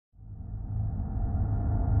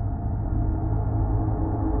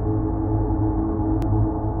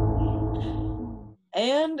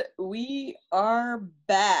And we are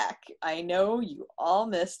back. I know you all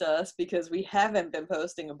missed us because we haven't been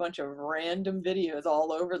posting a bunch of random videos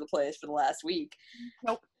all over the place for the last week.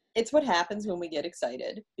 Nope. It's what happens when we get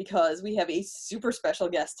excited because we have a super special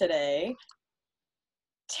guest today,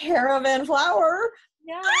 Tara VanFlower.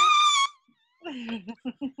 Yeah.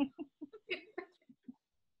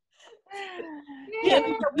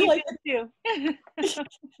 Candy,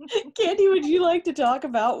 Candy, would you like to talk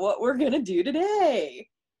about what we're going to do today?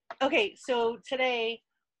 Okay, so today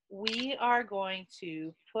we are going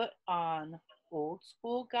to put on old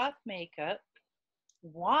school goth makeup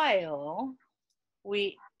while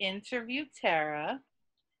we interview Tara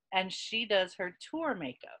and she does her tour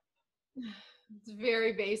makeup. It's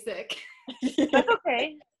very basic. That's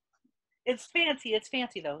okay. It's fancy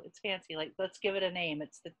though. It's fancy. Like, let's give it a name.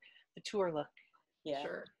 It's the tour look. Yeah.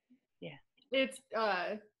 Sure. Yeah. It's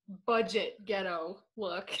budget ghetto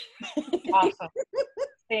look. Awesome.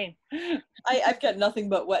 Same. I've got nothing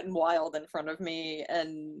but Wet and Wild in front of me,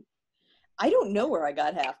 and I don't know where I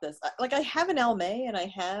got half this. Like, I have an Almay and I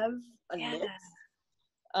have a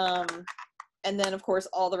NYX. And then, of course,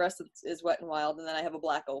 all the rest is Wet and Wild, and then I have a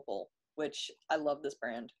Black Opal, which I love this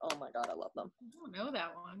brand. Oh my god, I love them. I don't know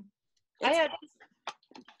that one. I had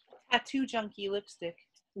Tattoo Junkie lipstick.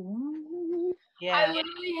 Ooh. Yeah. I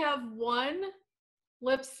literally have one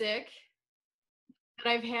lipstick that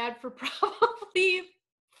I've had for probably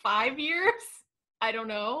 5 years. I don't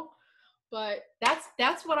know, but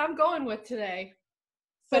that's what I'm going with today.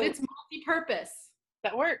 But it's multi-purpose.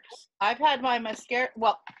 That works. I've had my mascara.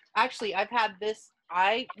 Well, actually, I've had this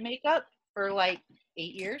eye makeup for like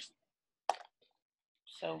 8 years.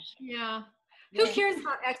 So yeah. Who cares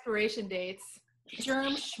about expiration dates?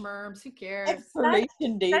 Germs, schmerms, who cares?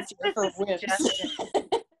 Expiration dates are for wimps.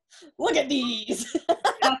 Look at these.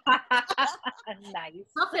 Nice.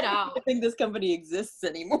 Snuff it out. I don't think this company exists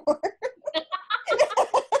anymore.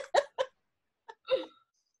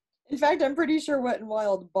 In fact, I'm pretty sure Wet and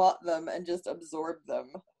Wild bought them and just absorbed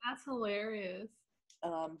them. That's hilarious.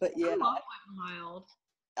 But yeah. I love Wet and Wild.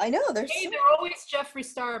 I know, they're always Jeffree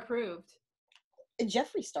Star approved.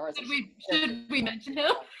 Jeffree Star. Should we mention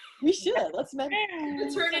him? We should. Let's mention.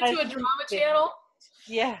 Turn into a drama channel.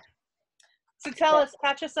 Yeah. So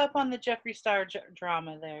catch us up on the Jeffree Star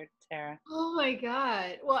drama there, Tara. Oh my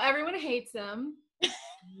god. Well, everyone hates him.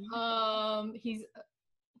 I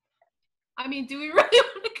mean, do we really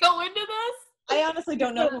want to go into this? I honestly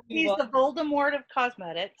don't know who he's the Voldemort of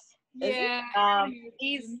cosmetics. Yeah.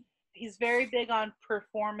 He's very big on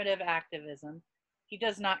performative activism. He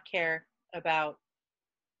does not care about.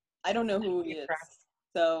 I don't know who he is.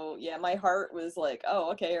 So yeah, my heart was like,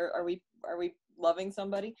 oh, okay. Are we loving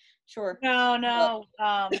somebody? Sure. No.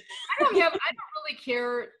 I don't really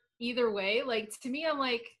care either way. Like, to me, I'm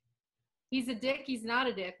like, he's a dick. He's not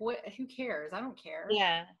a dick. What? Who cares? I don't care.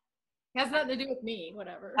 Yeah. It has nothing to do with me.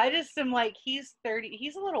 Whatever. I just am like, he's 30.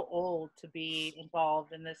 He's a little old to be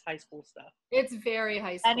involved in this high school stuff. It's very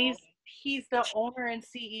high school. And he's the owner and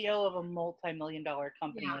CEO of a multi-million-dollar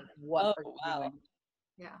company. Yeah. What? Oh, wow.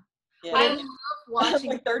 Yeah. Yeah. I love watching.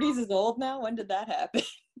 Like 30s is old now. When did that happen?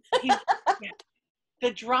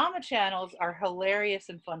 The drama channels are hilarious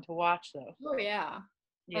and fun to watch, though. Oh yeah.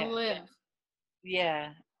 I live.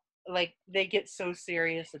 Yeah. Like, they get so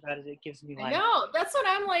serious about it, it gives me life. No, that's what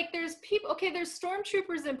I'm like. There's people. Okay, there's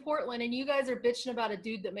stormtroopers in Portland, and you guys are bitching about a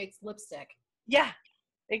dude that makes lipstick. Yeah,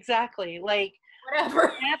 exactly. Like,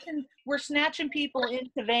 whatever. We're snatching people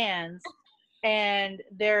into vans, and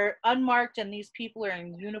they're unmarked, and these people are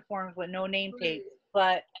in uniforms with no name tape.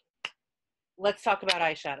 But let's talk about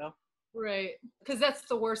eyeshadow. Right, because that's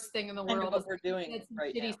the worst thing in the world. What we're doing That's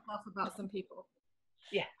right shitty now. Stuff about some people.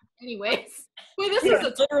 Yeah. Anyways, wait, this We're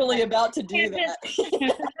is literally about to do that.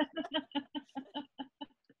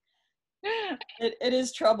 It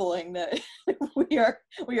is troubling that we are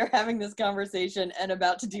having this conversation and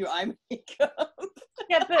about to do eye makeup.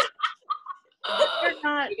 Yeah, but we're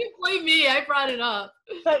not. You can blame me. I brought it up.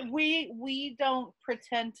 But we don't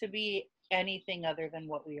pretend to be anything other than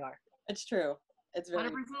what we are. It's true. It's very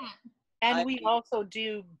 100%. And we also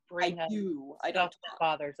do bring I up don't stuff that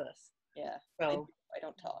bothers us. Yeah. So I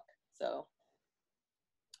don't talk. So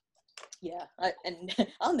yeah. And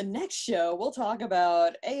on the next show we'll talk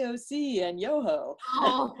about AOC and Yoho.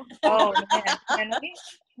 Oh man. Can we?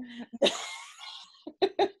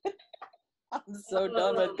 I'm so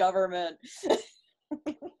done with government.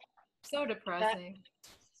 So depressing.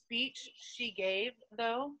 That speech she gave,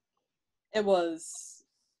 though. It was.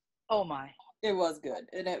 Oh my. It was good,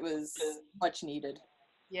 and it was much needed.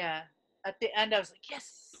 Yeah. At the end, I was like,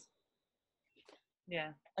 yes.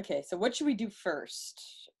 Yeah. Okay, so what should we do first?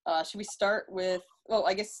 Should we start with, well,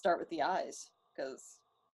 I guess start with the eyes, because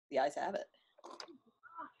the eyes have it.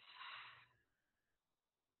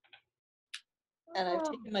 And I've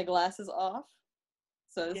taken my glasses off,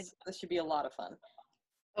 so this should be a lot of fun.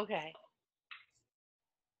 Okay.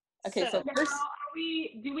 Okay, so first,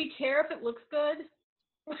 do we care if it looks good?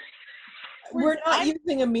 we're not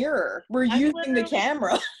using a mirror. We're using the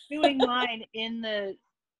camera. Doing mine in the.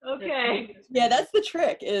 Okay. Yeah, that's the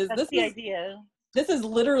trick. That's the idea. This is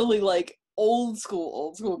literally like old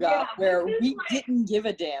school goth, where we didn't give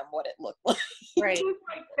a damn what it looked like. Right. It was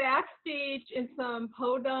like backstage in some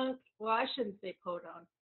podunk. Well, I shouldn't say podunk.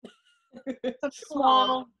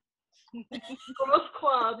 Small. Gross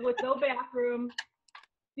club with no bathroom,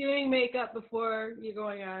 doing makeup before you're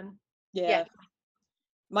going on. Yeah.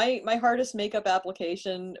 My hardest makeup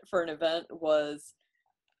application for an event was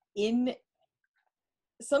in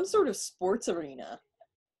some sort of sports arena,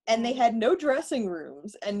 and they had no dressing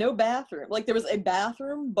rooms and no bathroom. Like, there was a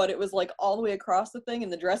bathroom, but it was like all the way across the thing,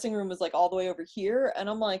 and the dressing room was like all the way over here, and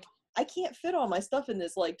I'm like, I can't fit all my stuff in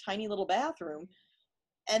this like tiny little bathroom.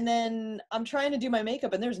 And then I'm trying to do my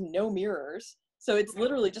makeup, and there's no mirrors, so it's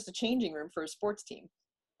literally just a changing room for a sports team.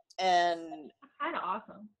 And kind of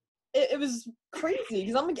awesome. It was crazy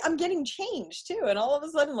because I'm getting changed too, and all of a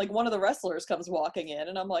sudden, like, one of the wrestlers comes walking in,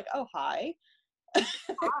 and I'm like, oh, hi.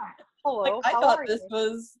 Hello. Like, I thought this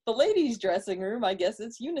was the ladies' dressing room. I guess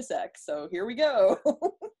it's unisex, so here we go.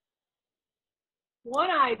 One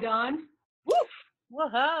eye done. Woo!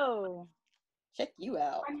 Whoa! Check you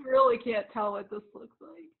out. I really can't tell what this looks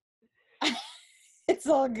like. It's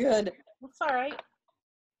all good. It's all right.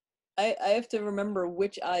 I have to remember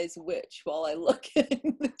which eye's which while I look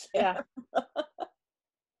in the camera. Yeah.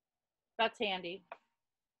 That's handy.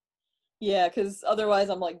 Yeah, because otherwise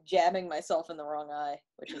I'm like jabbing myself in the wrong eye,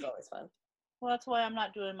 which is always fun. Well, that's why I'm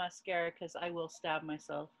not doing mascara, because I will stab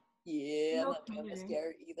myself. Yeah, I'm not doing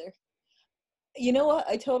mascara either. You know what?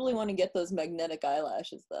 I totally want to get those magnetic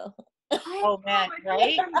eyelashes, though. Oh, man,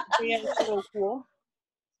 right? Yeah, it's so cool.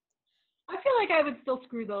 I feel like I would still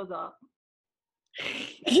screw those up.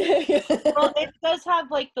 Well, it does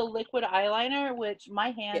have like the liquid eyeliner, which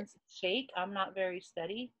my hands shake. I'm not very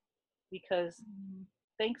steady because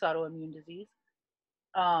thanks autoimmune disease.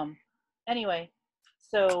 Anyway,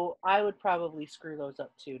 so I would probably screw those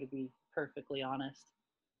up too, to be perfectly honest.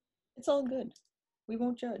 It's all good. We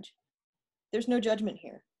won't judge. There's no judgment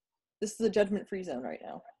here. This is a judgment-free zone right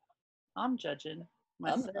now. I'm judging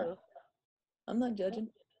myself. I'm not judging.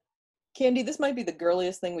 Candy, this might be the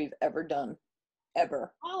girliest thing we've ever done.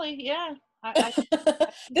 Ever. Probably, yeah.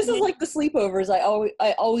 This is like the sleepovers I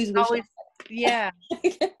always wish. Yeah.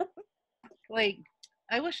 Like,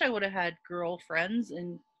 I wish I would have had girlfriends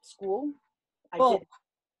in school.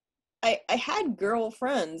 I had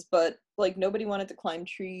girlfriends, but like nobody wanted to climb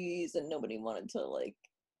trees and nobody wanted to like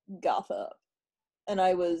goth up. And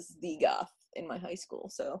I was the goth in my high school,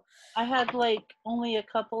 so I had like only a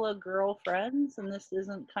couple of girlfriends, and this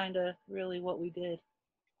isn't kind of really what we did.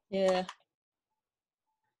 Yeah.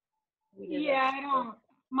 Yeah, I don't.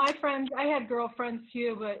 My friends, I had girlfriends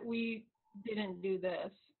too, but we didn't do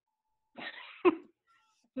this.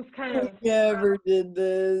 Just kind of. Never did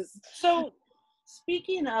this. So,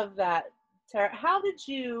 speaking of that, Tara, how did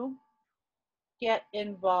you get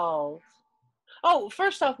involved? Oh,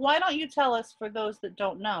 first off, why don't you tell us, for those that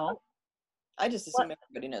don't know? I just assume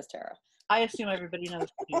everybody knows Tara. I assume everybody knows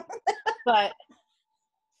you. But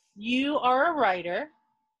you are a writer,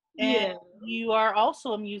 and you are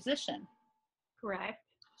also a musician. Correct.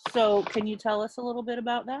 So, can you tell us a little bit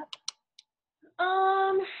about that?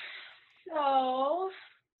 So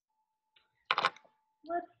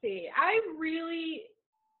let's see. I really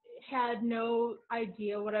had no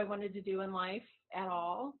idea what I wanted to do in life at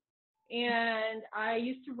all. And I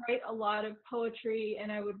used to write a lot of poetry,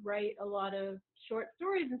 and I would write a lot of short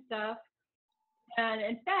stories and stuff. And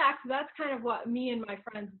in fact, that's kind of what me and my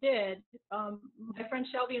friends did. My friend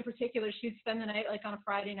Shelby in particular, she'd spend the night like on a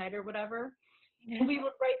Friday night or whatever, and we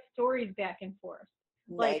would write stories back and forth.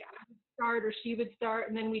 Like I would start or she would start,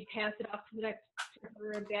 and then we'd pass it off to the next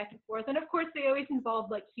person and back and forth. And of course, they always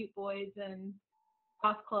involved like cute boys and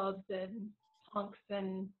goth clubs and punks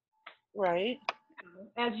and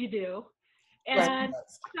as you do. And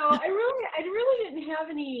so I really didn't have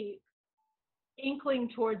any inkling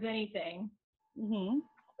towards anything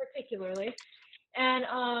particularly. And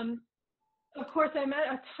of course, I met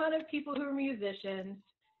a ton of people who were musicians.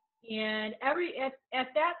 And at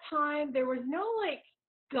that time, there was no like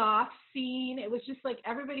goth scene. It was just like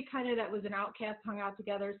everybody kind of that was an outcast hung out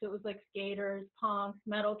together. So it was like skaters, punks,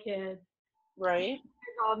 metal kids. Right.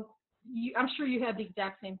 I'm sure you had the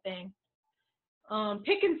exact same thing.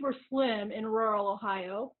 Pickings were slim in rural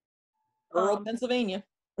Ohio. Rural Pennsylvania.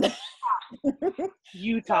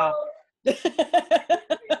 Utah.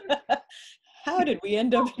 How did we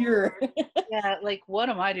end up here? Yeah, like, what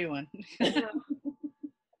am I doing? Yeah.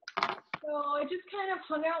 So I just kind of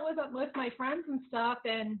hung out with my friends and stuff,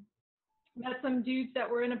 and met some dudes that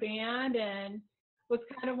were in a band, and was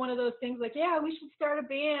kind of one of those things like, yeah, we should start a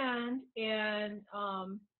band. And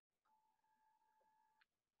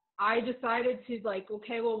I decided to, like,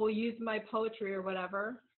 okay, well, we'll use my poetry or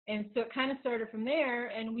whatever. And so it kind of started from there,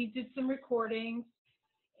 and we did some recordings.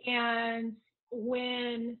 And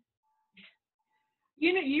when,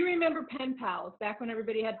 you remember pen pals, back when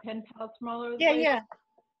everybody had pen pals from all over the place? Yeah.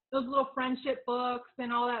 Those little friendship books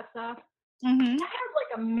and all that stuff. Mm-hmm. I had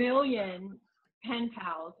like 1 million pen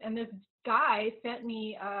pals, and this guy sent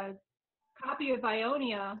me a copy of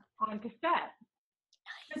Ionia on cassette.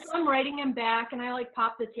 And so I'm writing him back, and I like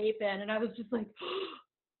popped the tape in, and I was just like,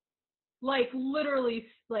 like literally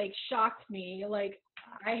like shocked me. Like,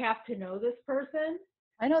 I have to know this person.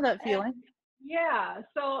 I know that feeling. And, yeah.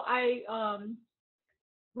 So I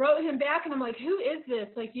wrote him back, and I'm like, who is this?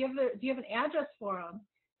 Like, do you have an address for him?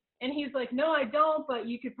 And he's like, no, I don't, but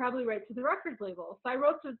you could probably write to the record label. So I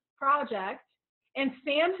wrote to the project, and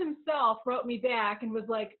Sam himself wrote me back and was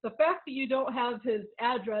like, the fact that you don't have his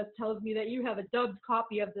address tells me that you have a dubbed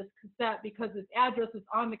copy of this cassette because his address is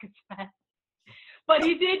on the cassette. But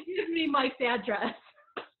he did give me Mike's address.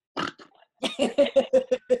 Is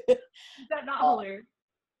that not hilarious?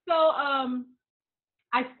 So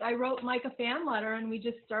I wrote Mike a fan letter, and we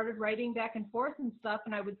just started writing back and forth and stuff,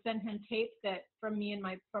 and I would send him tapes from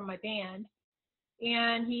my band,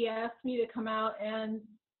 and he asked me to come out and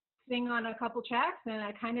sing on a couple tracks, and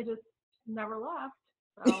I kind of just never left.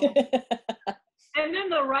 So. And then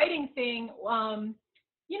the writing thing,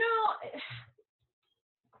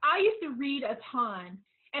 I used to read a ton,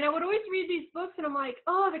 and I would always read these books, and I'm like,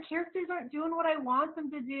 oh, the characters aren't doing what I want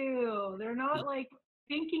them to do. They're not like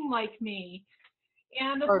thinking like me.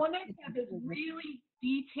 And this one night I had this really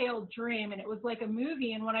detailed dream, and it was like a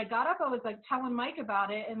movie. And when I got up, I was like telling Mike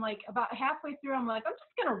about it. And like about halfway through, I'm like, I'm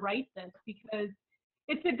just going to write this because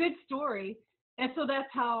it's a good story. And so that's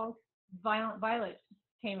how Violent Violet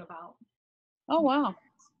came about. Oh, wow.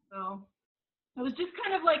 So it was just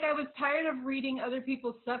kind of like I was tired of reading other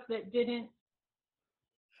people's stuff that didn't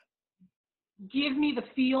give me the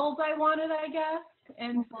feels I wanted, I guess.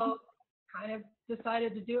 And so kind of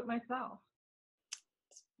decided to do it myself.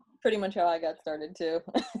 Pretty much how I got started too.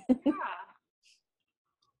 Yeah.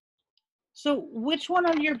 So which one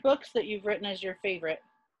of your books that you've written is your favorite?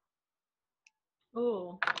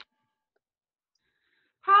 Oh,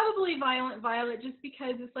 probably Violent Violet, just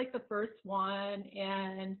because it's like the first one,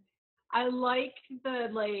 and I like the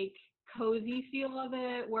like cozy feel of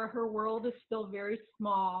it, where her world is still very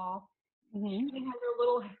small. Mm-hmm. She has her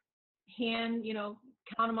little hand,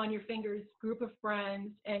 count them on your fingers, group of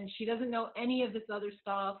friends, and she doesn't know any of this other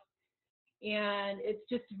stuff. And it's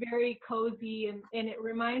just very cozy, and it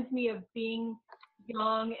reminds me of being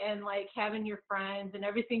young and like having your friends, and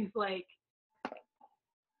everything's like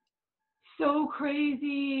so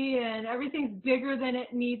crazy, and everything's bigger than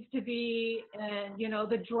it needs to be, and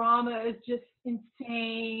the drama is just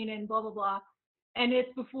insane, and blah blah blah. And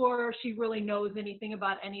it's before she really knows anything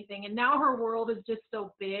about anything, and now her world is just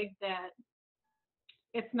so big that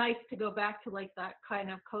it's nice to go back to like that kind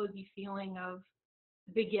of cozy feeling of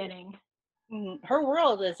the beginning. Her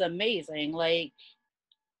world is amazing. Like,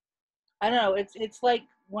 I don't know, it's like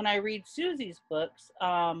when I read Susie's books,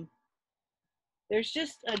 there's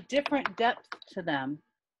just a different depth to them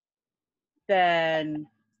than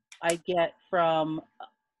I get from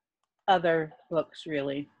other books,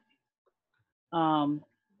 really. I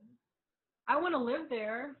want to live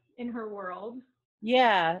there in her world.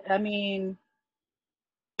 Yeah, I mean,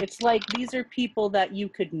 it's like these are people that you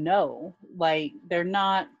could know. Like, they're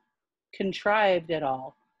not contrived at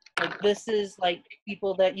all. Like, this is like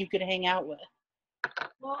people that you could hang out with.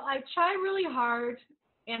 Well, I try really hard,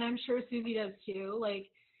 and I'm sure Susie does too. Like,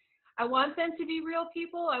 I want them to be real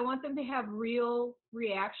people. I want them to have real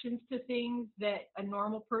reactions to things that a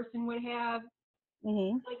normal person would have.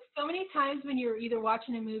 Mm-hmm. Like, so many times when you're either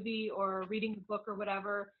watching a movie or reading a book or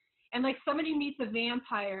whatever, and like somebody meets a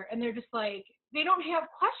vampire, and they're just like, they don't have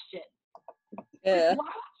questions. Yeah. Like, why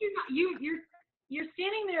would you not? You're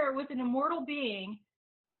standing there with an immortal being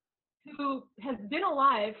who has been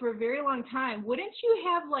alive for a very long time. Wouldn't you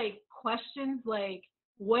have like questions like,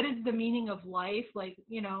 what is the meaning of life? Like,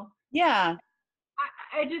 Yeah.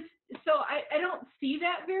 I don't see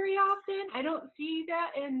that very often. I don't see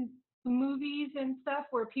that in movies and stuff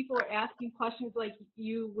where people are asking questions like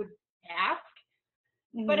you would ask.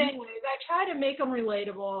 Mm-hmm. But anyways, I try to make them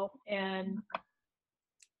relatable, and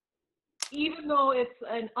even though it's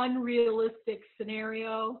an unrealistic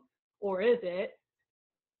scenario, or is it?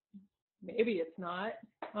 Maybe it's not.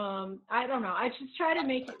 I don't know. I just try to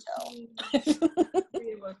make it seem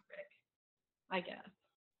realistic, I guess.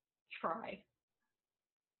 Try.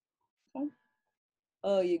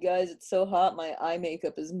 Oh, you guys, it's so hot. My eye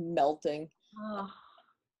makeup is melting. Ugh.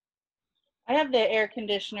 I have the air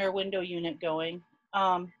conditioner window unit going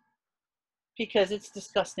because it's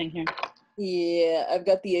disgusting here. Yeah, I've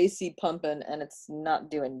got the AC pumping, and it's not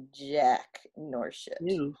doing jack nor shit.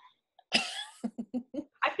 Ew.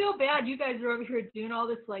 I feel bad. You guys are over here doing all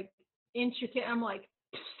this like intricate. I'm like,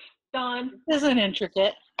 done. This isn't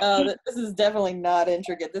intricate. This is definitely not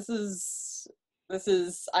intricate. This is.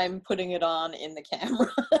 I'm putting it on in the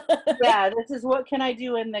camera. Yeah, this is what can I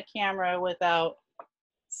do in the camera without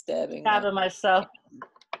stabbing myself.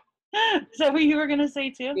 Is that what you were gonna say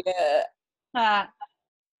too? Yeah.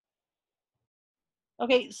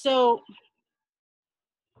 Okay, so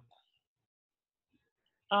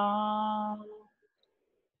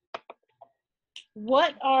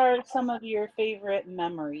what are some of your favorite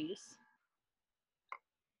memories?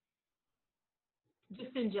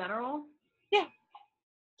 Just in general? Yeah,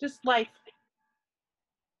 just life.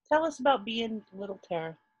 Tell us about being little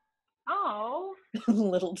Tara. Oh.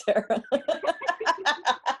 Little Tara.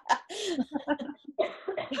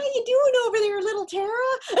 How you doing over there, little Tara?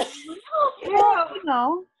 Yeah,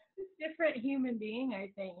 no. Different human being, I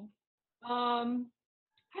think. I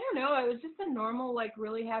don't know. I was just a normal, like,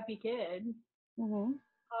 really happy kid. Mm-hmm.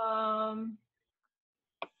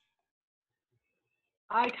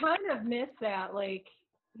 I kind of miss that. Like,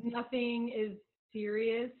 nothing is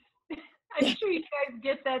serious. I'm sure you guys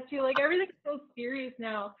get that too. Like, everything's so serious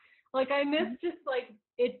now. Like, I miss just like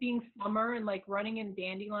it being summer and like running in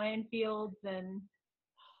dandelion fields and.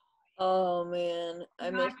 Oh man,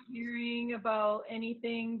 not caring about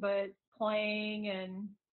anything but playing and.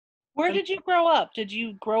 Where did you grow up? Did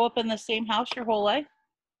you grow up in the same house your whole life?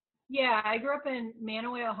 Yeah, I grew up in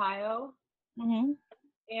Manaway, Ohio. Mm-hmm.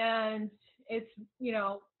 And it's, you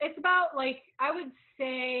know, it's about like, I would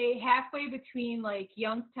say halfway between like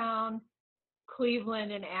Youngstown,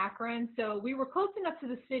 Cleveland, and Akron. So we were close enough to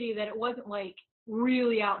the city that it wasn't like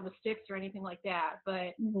really out in the sticks or anything like that.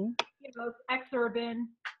 But, you know, it's ex-urban,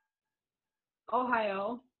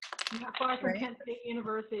 Ohio, not far from Kent State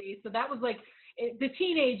University. So that was like, the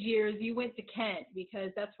teenage years, you went to Kent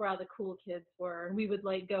because that's where all the cool kids were, and we would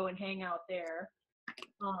like go and hang out there,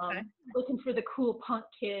 looking for the cool punk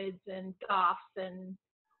kids and goths and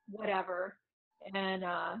whatever. And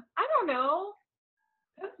I don't know,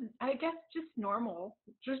 I guess just normal.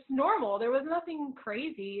 There was nothing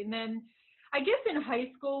crazy. And then I guess in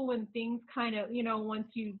high school, when things kind of, you know, once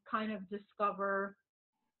you kind of discover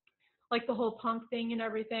like the whole punk thing and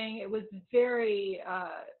everything, it was very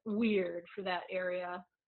weird for that area.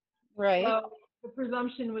 Right. So the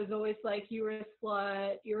presumption was always like, you were a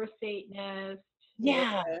slut, you're a Satanist.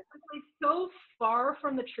 Yeah. It's like so far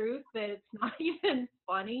from the truth that it's not even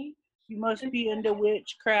funny. You must be into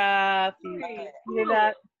witchcraft. You hear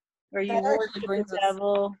that? Or you worship the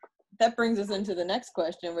devil. That brings us into the next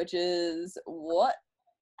question, which is, what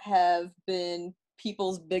have been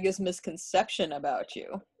people's biggest misconception about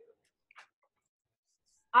you?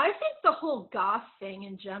 I think the whole goth thing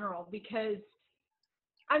in general, because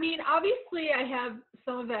I mean, obviously I have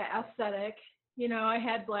some of that aesthetic. You know, I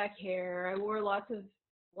had black hair. I wore lots of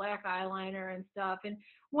black eyeliner and stuff. And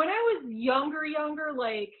when I was younger,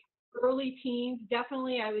 like early teens,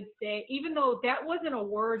 definitely I would say, even though that wasn't a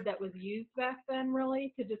word that was used back then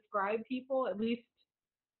really to describe people, at least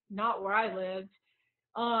not where I lived,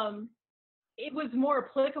 it was more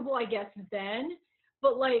applicable, I guess, then.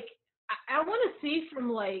 But like, I want to say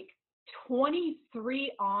from like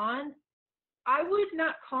 23 on, I would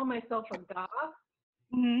not call myself a goth.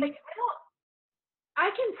 Mm-hmm. Like, I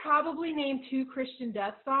can probably name 2 Christian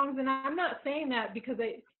Death songs, and I'm not saying that because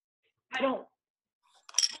I don't,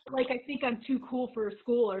 like, I think I'm too cool for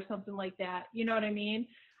school or something like that. You know what I mean?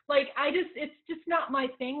 Like, it's just not my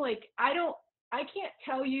thing. Like, I can't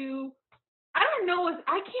tell you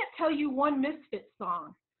one Misfits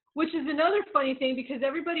song, which is another funny thing because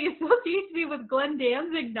everybody associates me with Glenn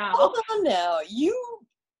Danzig now. Hold on now.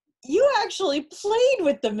 You actually played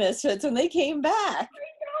with the Misfits when they came back.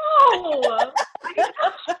 I know.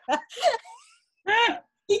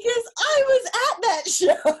 Because I was at that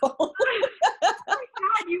show. Oh my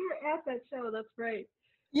God, you were at that show. That's right.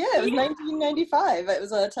 Yeah, it was 1995. It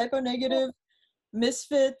was a Typo Negative.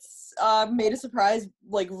 Misfits made a surprise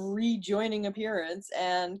like rejoining appearance,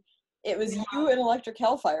 and it was you and Electric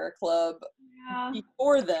Hellfire Club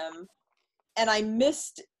before them, and I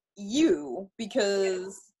missed you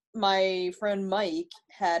because my friend Mike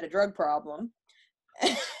had a drug problem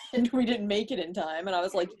and we didn't make it in time, and I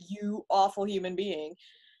was like, you awful human being.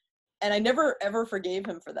 And I never ever forgave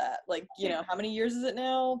him for that. Like, you know, how many years is it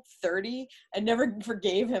now? 30? I never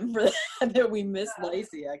forgave him for that we missed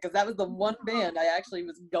Lycia, because that was the one band I actually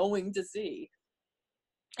was going to see.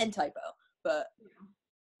 And Typo, but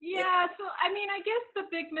yeah. So I mean, I guess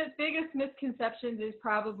the biggest misconceptions is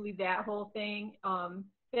probably that whole thing.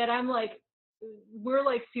 That I'm like, we're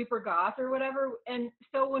like super goth or whatever. And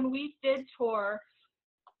so when we did tour,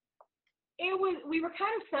 we were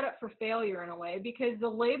kind of set up for failure in a way, because the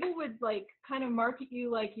label would like kind of market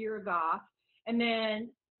you like you're a goth, and then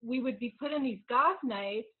we would be put in these goth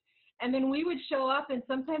nights, and then we would show up, and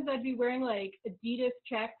sometimes I'd be wearing like Adidas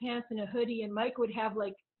track pants and a hoodie, and Mike would have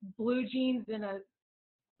like blue jeans and a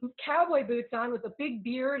cowboy boots on with a big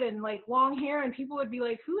beard and like long hair, and people would be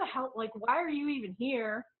like, who the hell, like, why are you even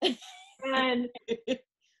here? And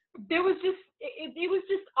there was just it was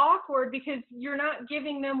just awkward, because you're not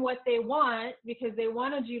giving them what they want, because they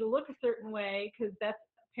wanted you to look a certain way, because that's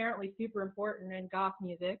apparently super important in goth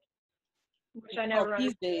music, which I never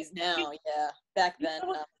these days now, yeah. Back then,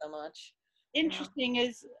 not so much. Interesting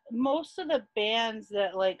is most of the bands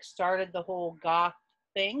that like started the whole goth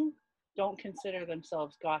thing don't consider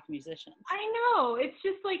themselves goth musicians. I know. It's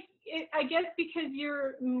just like, I guess because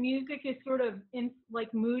your music is sort of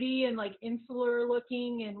like moody and like insular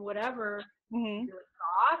looking and whatever. Mm-hmm. You're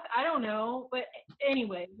goth. I don't know. But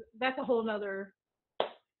anyway, that's a whole nother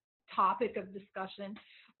topic of discussion.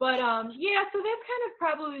 But yeah, so that's kind of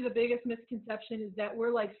probably the biggest misconception, is that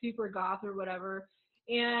we're like super goth or whatever.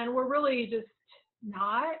 And we're really just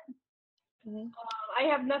not. Mm-hmm. I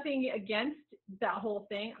have nothing against that whole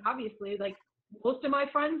thing. Obviously, like most of my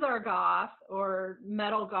friends are goth or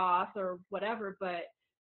metal goth or whatever, but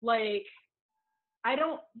like I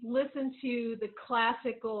don't listen to the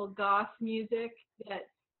classical goth music that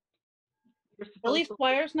you're supposed Billy to.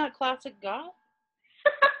 Squire's not classic goth?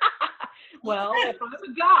 Well, if I'm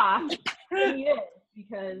a goth, then he is,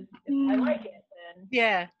 because if I like it, then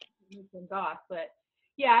yeah, he's been goth. But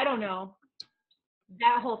yeah, I don't know.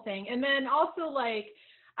 That whole thing. And then also, like,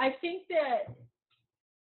 I think that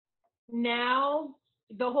now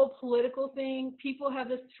the whole political thing, people have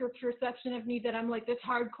this perception of me that I'm like this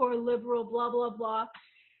hardcore liberal, blah, blah, blah.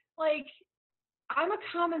 Like, I'm a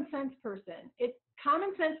common sense person.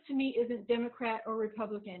 Common sense to me isn't Democrat or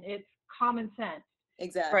Republican. It's common sense.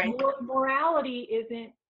 Exactly. Right. Morality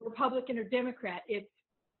isn't Republican or Democrat. It's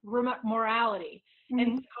morality. Mm-hmm.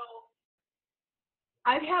 And so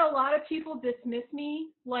I've had a lot of people dismiss me,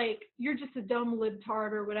 like, you're just a dumb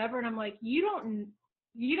libtard or whatever. And I'm like, you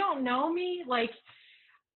don't know me. Like,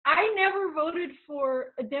 I never voted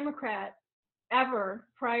for a Democrat ever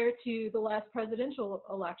prior to the last presidential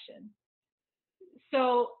election.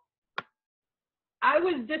 So I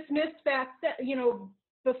was dismissed back then, you know,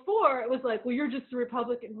 before it was like, well, you're just a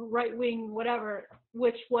Republican, right wing, whatever,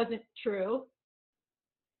 which wasn't true.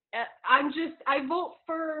 I vote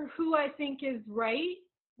for who I think is right,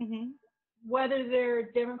 Mm-hmm. whether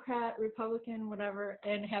they're Democrat, Republican, whatever.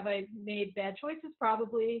 And have I made bad choices?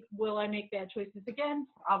 Probably. Will I make bad choices again?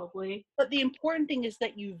 Probably. But the important thing is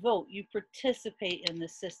that you vote, you participate in the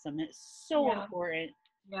system. It's so important.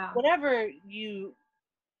 Yeah. Whatever you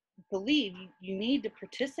believe, you need to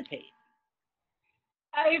participate.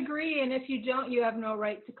 I agree. And if you don't, you have no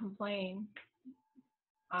right to complain,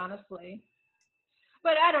 honestly.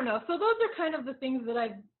 But I don't know. So those are kind of the things that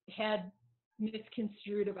I've had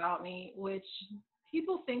misconstrued about me, which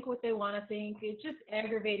people think what they want to think. It's just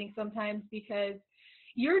aggravating sometimes, because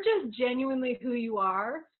you're just genuinely who you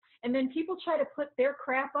are, and then people try to put their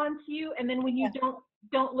crap onto you, and then when you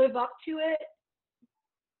don't live up to it,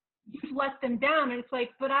 you let them down. And it's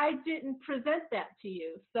like, but I didn't present that to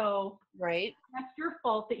you, so right, that's your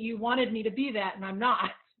fault that you wanted me to be that, and I'm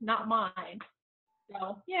not mine.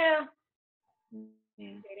 So yeah.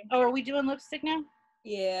 Oh, are we doing lipstick now?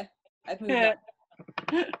 Yeah, I've moved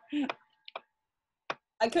on.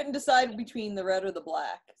 I couldn't decide between the red or the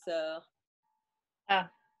black, so. I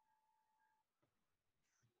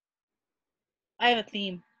have a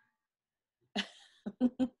theme.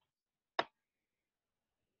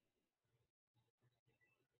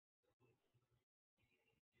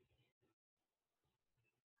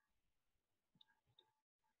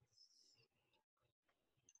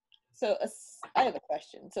 So I have a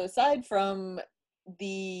question. So aside from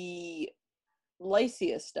the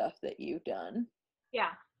Lycia stuff that you've done, yeah,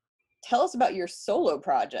 tell us about your solo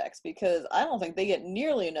projects, because I don't think they get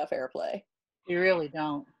nearly enough airplay. You really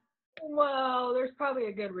don't. Well, there's probably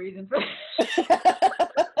a good reason for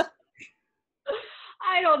that.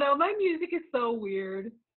 I don't know. My music is so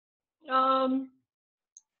weird. I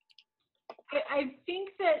think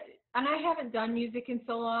that, and I haven't done music in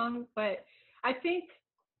so long, but I think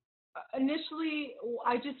initially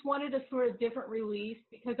I just wanted a sort of different release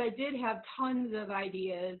because I did have tons of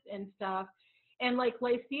ideas and stuff. And like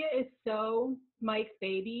Lycia is so Mike's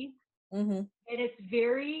baby. Mm-hmm. And it's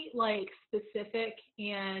very like specific,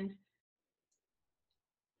 and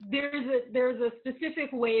there's a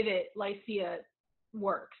specific way that Lycia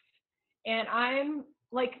works. And I'm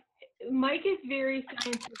like, Mike is very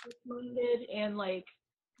scientific minded and like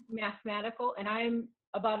mathematical, and I'm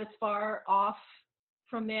about as far off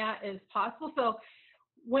from that as possible. So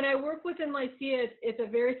when I work within Lycia, it's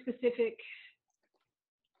a very specific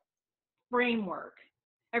framework.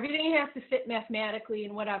 Everything has to fit mathematically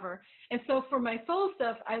and whatever. And so for my solo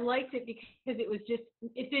stuff, I liked it because it was just,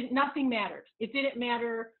 nothing mattered. It didn't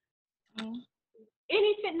matter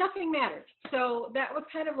anything, nothing mattered. So that was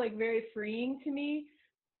kind of like very freeing to me.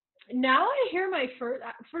 Now I hear my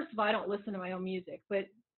first of all, I don't listen to my own music, but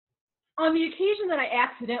on the occasion that I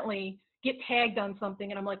accidentally get tagged on something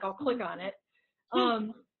and I'm like, I'll click on it.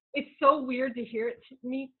 It's so weird to hear it to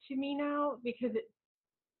me now because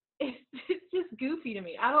it's just goofy to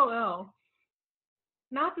me. I don't know.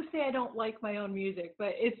 Not to say I don't like my own music,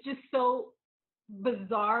 but it's just so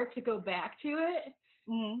bizarre to go back to it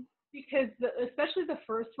because especially the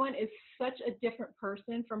first one is such a different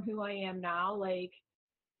person from who I am now. Like,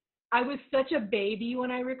 I was such a baby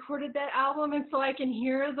when I recorded that album, and so I can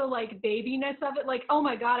hear the like babiness of it. Like, oh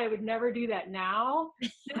my God, I would never do that now.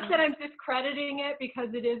 Just that I'm discrediting it because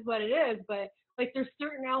it is what it is. But like, there's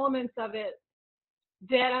certain elements of it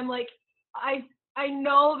that I'm like, I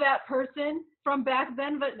know that person from back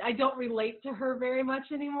then, but I don't relate to her very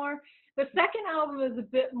much anymore. The second album is a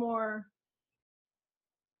bit more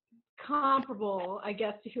comparable, I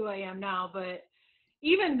guess, to who I am now, but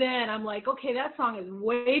even then I'm like, okay, that song is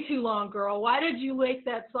way too long, girl. Why did you make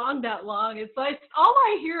that song that long? It's like all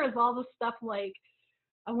I hear is all the stuff like,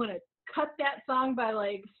 I want to cut that song by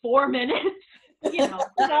like 4 minutes. You know,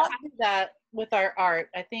 we all do that with our art.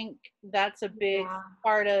 I think that's a big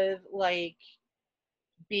part of like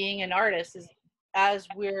being an artist is as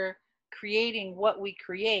we're creating what we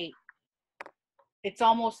create, it's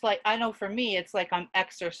almost like, I know for me, it's like I'm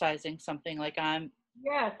exercising something, like I'm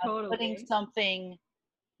totally putting something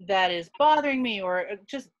that is bothering me or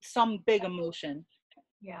just some big emotion.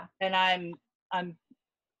 Yeah. And I'm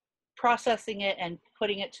processing it and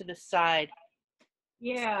putting it to the side.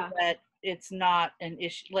 Yeah. So that it's not an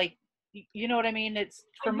issue. Like, you know what I mean? It's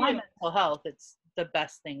for my mental health, it's the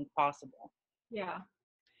best thing possible. Yeah.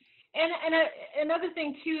 And another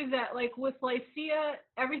thing too is that like with Lycia,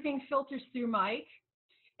 everything filters through Mike.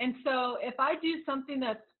 And so if I do something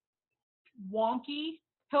that's wonky,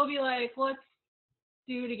 he'll be like, let's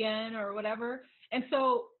do it again or whatever. And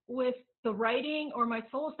so with the writing or my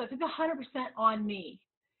solo stuff, it's 100% on me.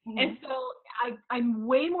 And so I'm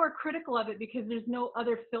way more critical of it because there's no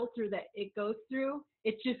other filter that it goes through.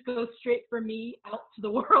 It just goes straight for me out to the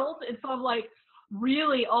world. And so I'm like,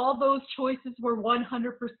 really, all those choices were 100%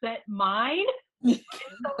 mine? And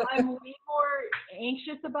so I'm way more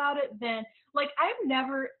anxious about it than, like, I'm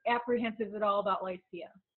never apprehensive at all about Lycia.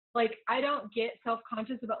 Like, I don't get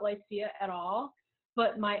self-conscious about Lycia at all.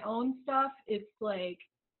 But my own stuff, it's like,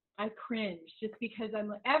 I cringe just because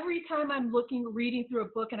every time I'm reading through a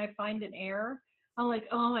book and I find an error, I'm like,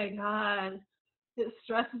 oh my God, it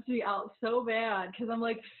stresses me out so bad because I'm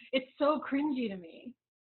like, it's so cringy to me.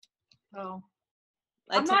 So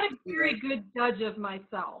I'm not a very good judge of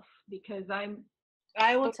myself because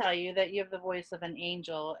I will tell you that you have the voice of an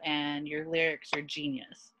angel and your lyrics are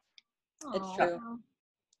genius. It's true.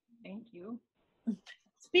 Thank you.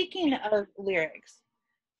 Speaking of lyrics,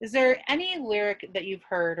 is there any lyric that you've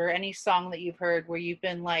heard or any song that you've heard where you've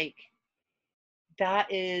been like, that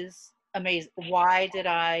is amazing. Why did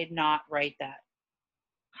I not write that?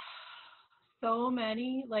 So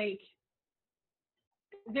many. Like,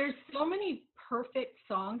 there's so many perfect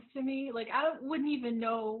songs to me. Like, I wouldn't even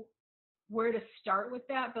know where to start with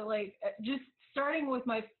that. But, like, just starting with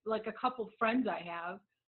like, a couple friends I have.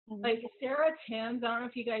 Like, Sarah Timms, I don't know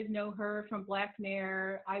if you guys know her from Black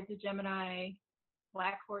Mare, Eyes of Gemini,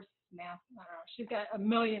 Black Horse Math. I don't know. She's got a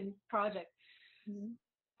million projects.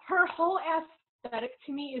 Her whole aesthetic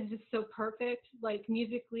to me is just so perfect, like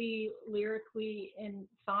musically, lyrically, and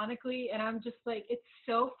sonically. And I'm just like, it's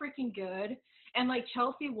so freaking good. And like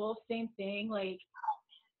Chelsea Wolfe, same thing. Like,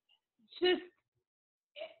 just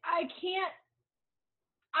I can't,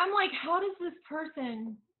 I'm like, how does this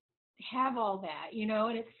person have all that, you know?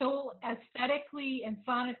 And it's so aesthetically and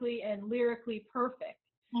sonically and lyrically perfect.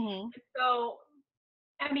 Mm-hmm. So,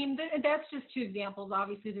 I mean, that's just two examples.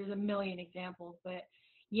 Obviously, there's a million examples, but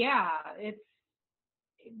yeah,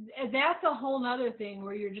 that's a whole nother thing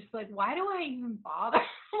where you're just like, why do I even bother?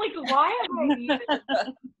 Like, why am I even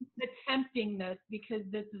attempting this? Because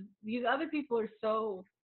these other people are so,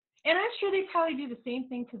 and I'm sure they probably do the same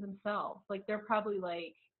thing to themselves. Like, they're probably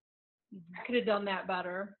like, I could have done that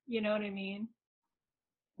better. You know what I mean?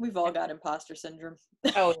 We've all got imposter syndrome.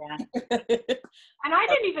 Oh yeah. And I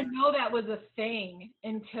didn't even know that was a thing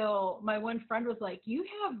until my one friend was like, you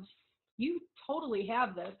totally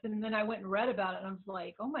have this. And then I went and read about it and I was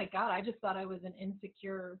like, oh my God, I just thought I was an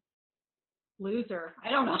insecure loser. I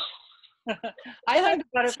don't know. I learned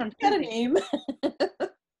about it from Got a Tuesday name.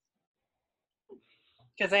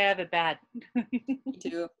 because I have it bad. Me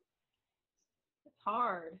too. It's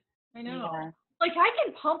hard. I know. Yeah. Like, I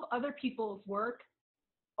can pump other people's work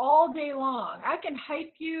all day long. I can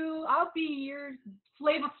hype you. I'll be your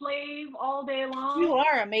Flavor Flav all day long. You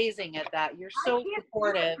are amazing at that. You're so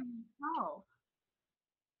supportive. No.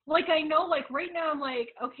 Like, I know, like, right now I'm like,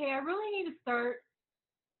 okay, I really need to start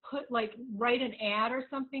write an ad or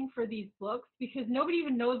something for these books because nobody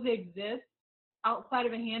even knows they exist outside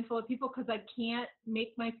of a handful of people because I can't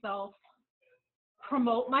make myself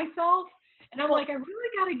promote myself. And I'm like, I really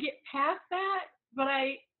got to get past that, but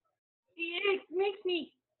it makes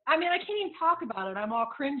me, I mean, I can't even talk about it. I'm all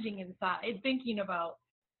cringing inside thinking about.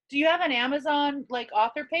 Do you have an Amazon like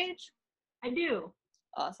author page? I do.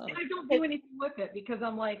 Awesome. And I don't do anything with it because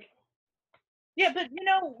I'm like. Yeah, but you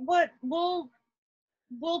know what? We'll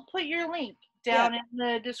put your link down in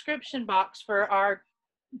the description box for our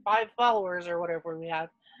 5 followers or whatever we have.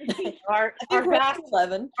 Our vast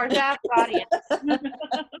 11. Our vast audience.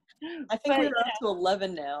 I think we're up to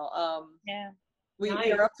 11 now. Yeah. We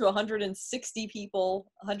are up to 160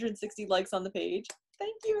 people, 160 likes on the page.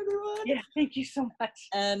 Thank you, everyone. Yeah, thank you so much.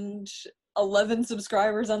 And 11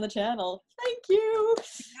 subscribers on the channel. Thank you.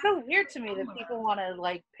 It's so weird to me that people want to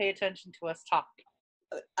like pay attention to us talk.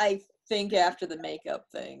 I think after the makeup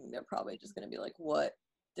thing, they're probably just going to be like, what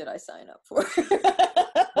did I sign up for?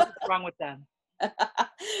 What's wrong with them?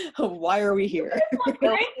 Why are we here? What's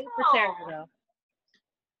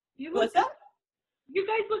that? You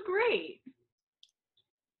guys look great.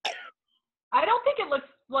 I don't think it looks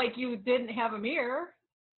like you didn't have a mirror.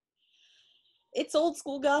 It's old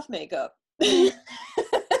school goth makeup.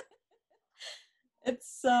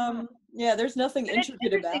 It's yeah, there's nothing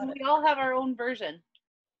intricate about it. We all have our own version.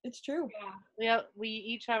 It's true. Yeah. We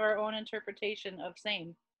each have our own interpretation of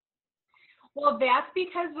same. Well, that's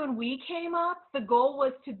because when we came up, the goal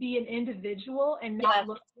was to be an individual and not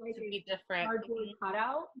look like a different cardboard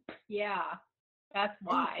cutout. Yeah, that's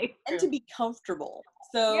why. And to be comfortable.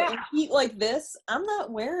 So in heat like this, I'm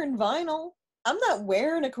not wearing vinyl. I'm not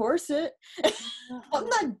wearing a corset. I'm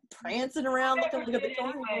not prancing around looking like a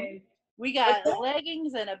Victorian. We got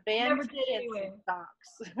leggings and a band and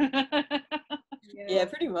socks. Yeah,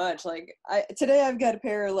 pretty much. Like today I've got a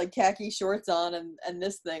pair of like khaki shorts on and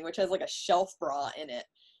this thing which has like a shelf bra in it.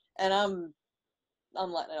 And I'm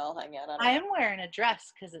letting it all hang out. I am wearing a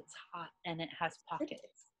dress because it's hot and it has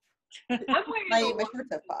pockets. My shorts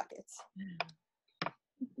have pockets.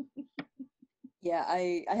 Yeah,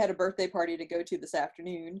 I had a birthday party to go to this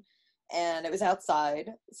afternoon and it was outside,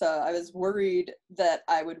 so I was worried that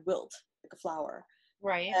I would wilt like a flower.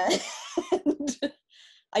 Right. And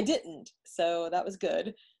I didn't, so that was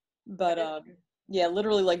good. But yeah,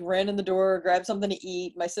 literally like ran in the door, grabbed something to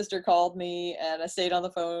eat. My sister called me and I stayed on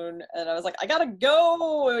the phone and I was like, I gotta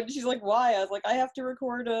go. And she's like, why? I was like, I have to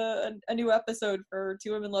record a new episode for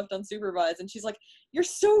Two Women Left Unsupervised. And she's like, you're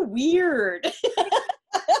so weird.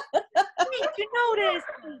 You notice.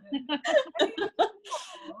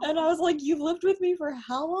 And I was like, you've lived with me for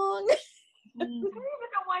how long? I don't even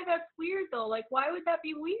know why that's weird though. Like, why would that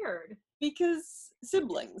be weird? Because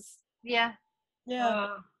siblings. Yeah.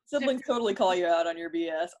 Siblings totally call you out on your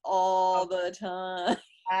BS all the time.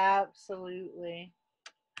 Absolutely.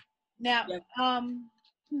 Now,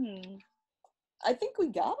 I think we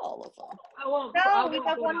got all of them. No, we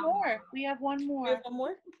have one more. We have one more. You have one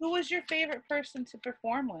more? Who was your favorite person to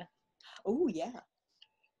perform with? Oh, yeah.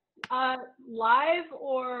 Live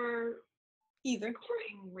or either?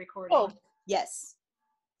 Recording. Oh, yes.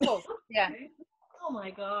 Oh, yeah. Oh my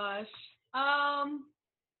gosh. I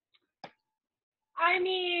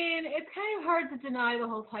mean, it's kind of hard to deny the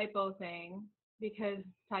whole typo thing because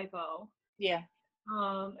typo. Yeah.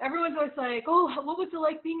 Everyone's always like, "Oh, what was it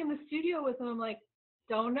like being in the studio with him?" I'm like,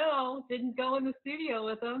 don't know. Didn't go in the studio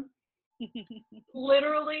with them.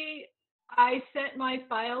 Literally, I sent my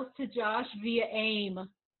files to Josh via AIM.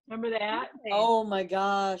 Remember that? Oh my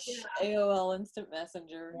gosh. Yeah. AOL Instant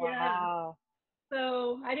Messenger. Wow.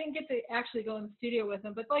 So I didn't get to actually go in the studio with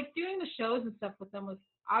them, but like doing the shows and stuff with them was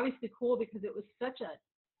obviously cool because it was such a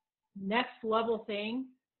next level thing.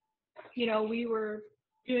 You know, we were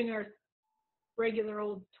doing our regular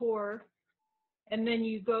old tour, and then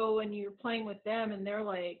you go and you're playing with them, and they're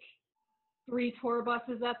like 3 tour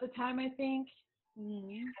buses at the time, I think.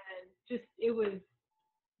 Mm-hmm. And just, it was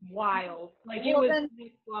wild. Like, Well, it was then,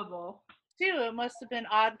 next level. too, it must have been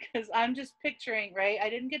odd because I'm just picturing, right? I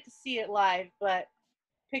didn't get to see it live, but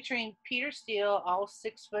picturing Peter Steele, all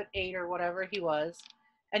 6'8" or whatever he was,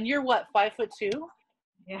 and you're what, 5'2"?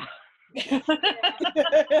 Yeah. Yeah.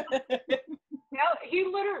 Yeah, he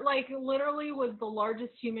literally was the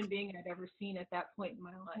largest human being I'd ever seen at that point in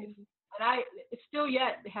my life. And I still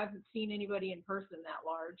yet haven't seen anybody in person that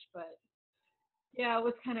large, but yeah, it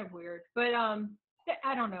was kind of weird. But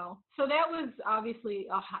I don't know. So that was obviously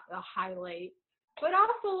a highlight. But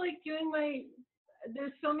also like doing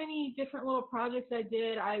there's so many different little projects I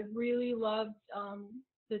did. I really loved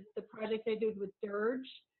the project I did with Dirge.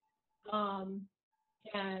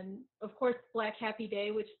 And of course, Black Happy Day,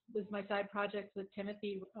 which was my side project with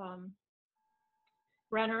Timothy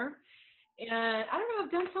Renner. And I don't know, I've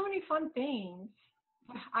done so many fun things.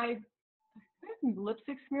 I have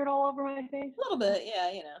lipstick smeared all over my face. A little bit, yeah,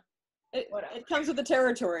 you know. It comes with the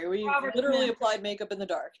territory. We literally applied makeup in the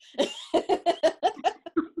dark. But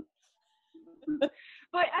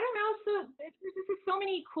I don't know, so there's just so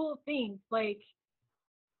many cool things. Like,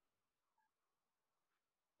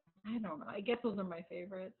 I don't know. I guess those are my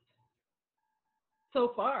favorites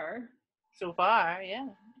so far. So far, yeah.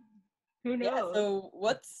 Who knows? Yeah, so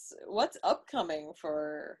what's upcoming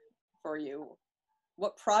for you?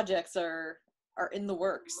 What projects are in the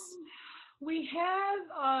works? We have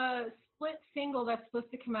a split single that's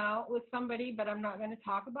supposed to come out with somebody, but I'm not going to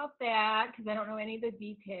talk about that because I don't know any of the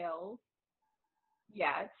details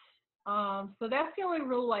yet. So that's the only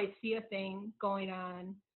real Lycia thing going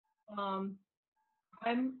on.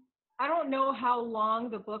 I don't know how long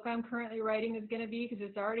the book I'm currently writing is going to be because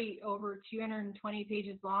it's already over 220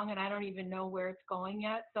 pages long and I don't even know where it's going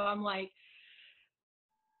yet. So I'm like,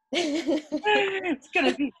 It's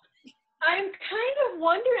gonna be. I'm kind of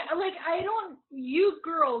wondering, like, you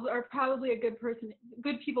girls are probably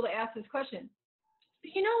good people to ask this question.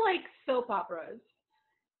 You know, like soap operas,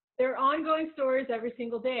 they're ongoing stories every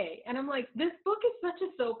single day. And I'm like, this book is such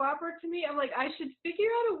a soap opera to me. I'm like, I should figure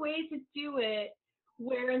out a way to do it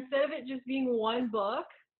where instead of it just being one book,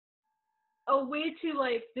 a way to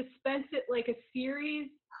like dispense it like a series.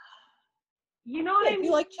 You know what I mean?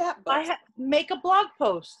 You like chapbooks. Make a blog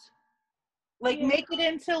post. Like, make it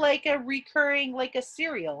into like a recurring, like a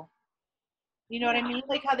serial. You know what I mean?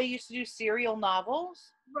 Like how they used to do serial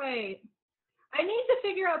novels. Right. I need to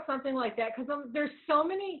figure out something like that because there's so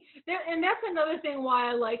many and that's another thing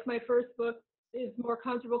why I like my first book is more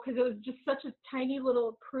comfortable because it was just such a tiny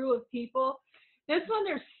little crew of people. This one,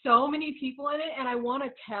 there's so many people in it and I want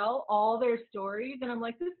to tell all their stories and I'm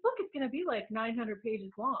like, this book is going to be like 900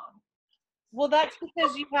 pages long. Well, that's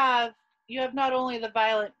because you have not only the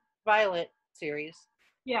Violet series,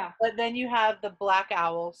 yeah, but then you have the Black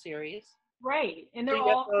Owl series, right? And they're so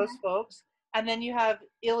all those folks, and then you have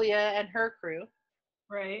Ilya and her crew,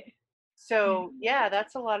 right. So yeah,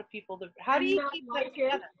 that's a lot of people. How do you keep that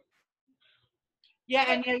together? Yeah,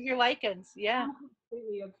 and your lichens, yeah. I'm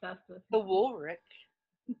completely obsessed with the Woolrich.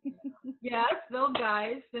 Yes, those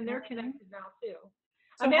guys, and they're connected now too.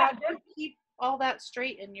 So how do you keep all that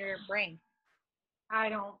straight in your brain? I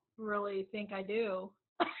don't really think I do.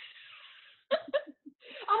 I'm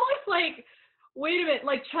almost like, wait a minute,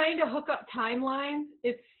 like trying to hook up timelines.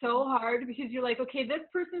 It's so hard because you're like, okay, this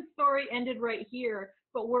person's story ended right here,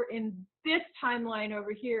 but we're in this timeline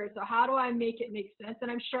over here. So how do I make it make sense?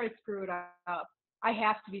 And I'm sure I screw it up. I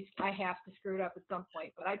have to screw it up at some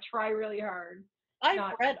point, but I try really hard.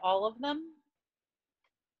 I've read all of them.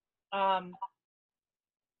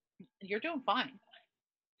 You're doing fine.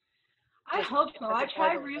 I hope so. I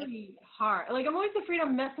try really hard. Like, I'm always afraid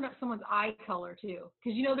I'm messing up someone's eye color too,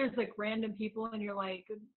 because you know there's like random people, and you're like,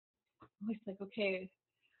 I'm always like, okay,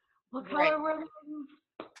 what color were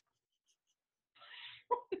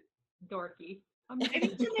they? Dorky. Maybe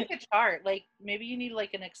you should make a chart. Like, maybe you need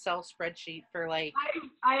like an Excel spreadsheet for like.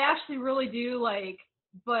 I actually really do like,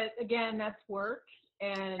 but again, that's work,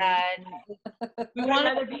 And you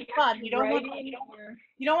want to be fun. You don't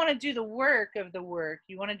want to do the work of the work.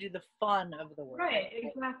 You want to do the fun of the work. Right,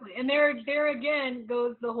 exactly. And there again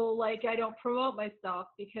goes the whole, like, I don't promote myself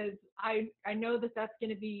because I know that that's going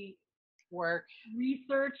to be work,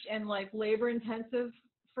 research, and like labor intensive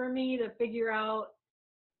for me to figure out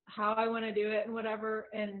how I want to do it and whatever.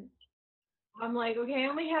 And I'm like, okay, I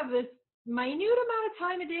only have this minute amount of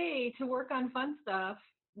time a day to work on fun stuff.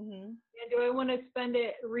 Mm-hmm. And do I want to spend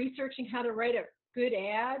it researching how to write a good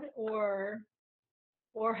ad or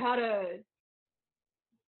how to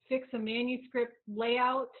fix a manuscript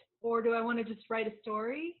layout, or do I want to just write a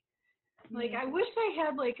story? Mm-hmm. Like, I wish I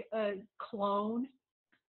had like a clone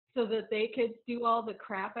so that they could do all the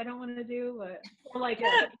crap I don't want to do, but or like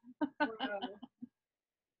a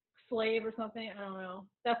slave or something. I don't know.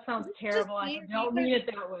 That sounds terrible. I don't mean it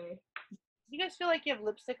that way. You guys feel like you have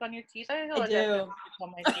lipstick on your teeth? I do. lipstick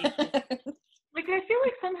on my teeth. Like, I feel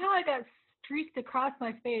like somehow I got streaked across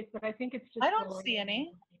my face, but I think it's just. I don't see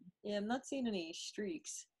any. Yeah, I'm not seeing any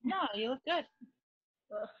streaks. No, you look good.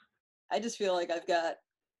 Ugh. I just feel like I've got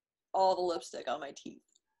all the lipstick on my teeth.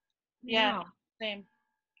 Yeah, same.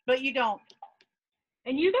 But you don't.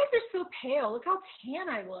 And you guys are so pale. Look how tan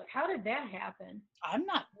I look. How did that happen? I'm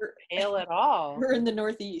not pale at all. We're in the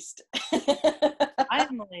Northeast.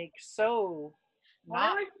 I'm like so. Why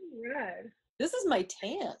am I so red? This is my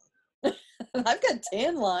tan. I've got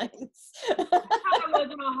tan lines. I was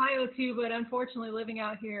in Ohio too, but unfortunately living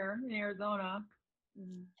out here in Arizona.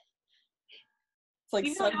 It's like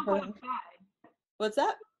sunburn. What's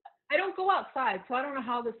that? I don't go outside, so I don't know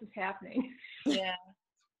how this is happening. Yeah.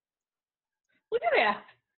 Look at that.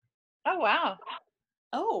 Oh, wow.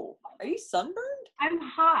 Oh, are you sunburned? I'm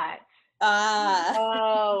hot.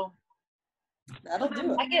 Oh. That'll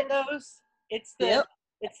do it. I get those. It's the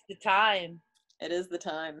time. It is the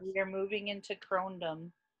time. We are moving into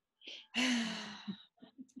crondom.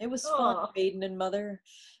 It was fun, maiden and mother.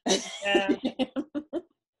 Yeah.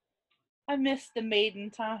 I miss the maiden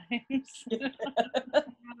times.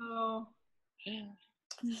 Oh.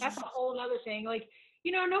 That's a whole other thing. Like,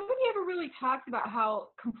 you know, nobody ever really talks about how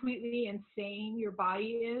completely insane your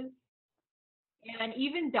body is. And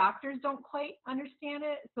even doctors don't quite understand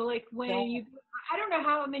it. So, like, when I don't know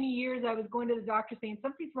how many years I was going to the doctor saying,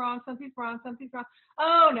 something's wrong, something's wrong, something's wrong.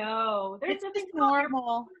 Oh, no. There's nothing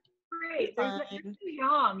normal. Great. You're too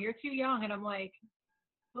young. You're too young. And I'm like,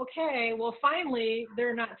 okay, well, finally,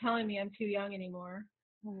 they're not telling me I'm too young anymore.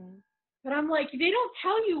 Mm-hmm. But I'm like, they don't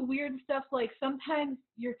tell you weird stuff like sometimes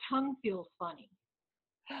your tongue feels funny.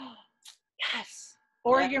 Yes.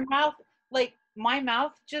 Or your mouth, like my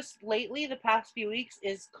mouth just lately, the past few weeks,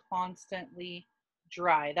 is constantly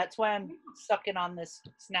dry. That's why I'm sucking on this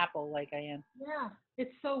Snapple like I am. Yeah,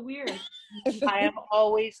 it's so weird. I am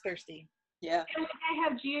always thirsty. Yeah. And I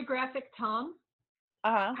have geographic tongue.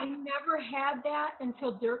 Uh-huh. I never had that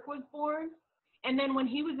until Dirk was born. And then when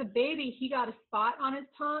he was a baby, he got a spot on his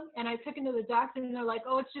tongue. And I took him to the doctor and they're like,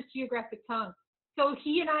 oh, it's just geographic tongue. So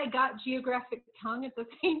he and I got geographic tongue at the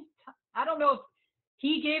same time. I don't know if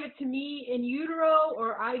he gave it to me in utero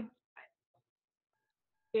or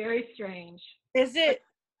very strange. Is it?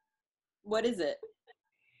 What is it?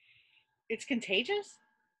 It's contagious?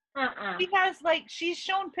 She has, like, she's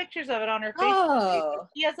shown pictures of it on her face. Oh.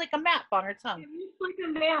 She has, like, a map on her tongue. It's like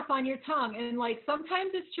a map on your tongue. And, like,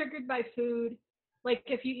 sometimes it's triggered by food. Like,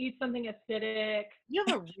 if you eat something acidic. You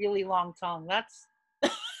have a really long tongue. That's...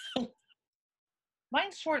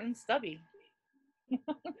 Mine's short and stubby. No,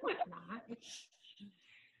 it's not.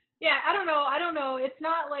 Yeah, I don't know. It's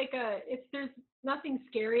not like there's nothing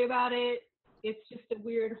scary about it. It's just a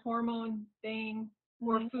weird hormone thing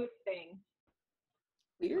or food thing.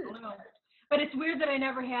 Weird. But it's weird that I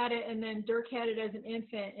never had it, and then Dirk had it as an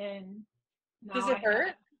infant, and now does it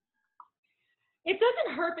hurt? It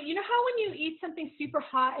doesn't hurt, but you know how when you eat something super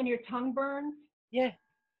hot and your tongue burns? Yeah.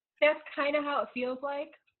 That's kind of how it feels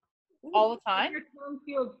like. All the time? Your tongue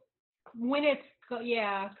feels when it's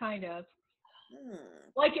kind of.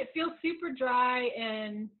 Like it feels super dry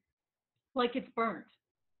and like it's burnt.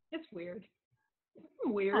 It's weird.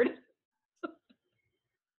 Weird.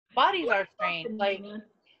 Bodies are strange. Like,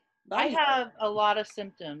 I have a lot of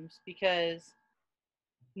symptoms because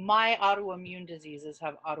my autoimmune diseases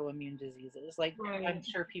have autoimmune diseases. Like, right. I'm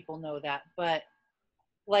sure people know that. But,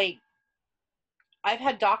 like, I've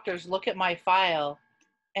had doctors look at my file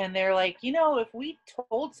and they're like, you know, if we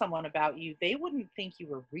told someone about you, they wouldn't think you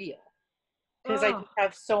were real. Because I just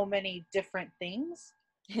have so many different things.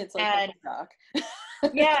 It's like doc.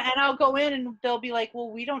 Yeah, and I'll go in and they'll be like, well,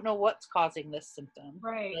 we don't know what's causing this symptom.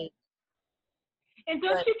 Right. And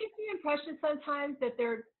don't you get the impression sometimes that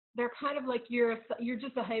they're they're kind of like you're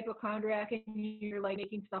just a hypochondriac and you're like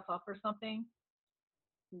making stuff up or something.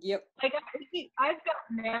 Yep. Like I've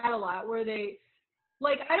gotten that a lot where they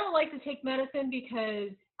like I don't like to take medicine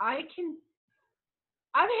because I've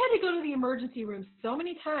had to go to the emergency room so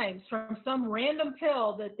many times from some random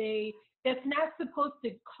pill that's not supposed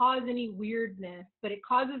to cause any weirdness, but it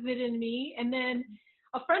causes it in me. And then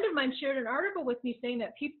a friend of mine shared an article with me saying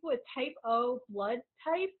that people with type O blood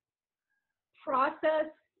type process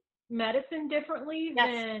medicine differently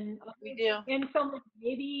than we do. And so like,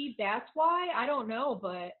 maybe that's why. I don't know,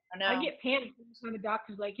 but I know. I get panicked when the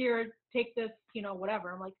doctor's like, "Here, take this,"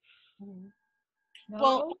 whatever. I'm like, no.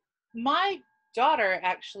 Well, my daughter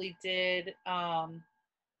actually did.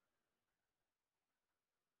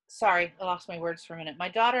 Sorry, I lost my words for a minute. My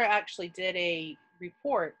daughter actually did a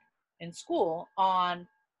report in school on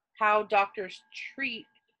how doctors treat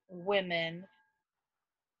women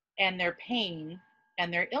and their pain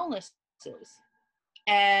and their illnesses.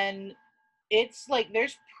 And it's like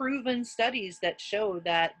there's proven studies that show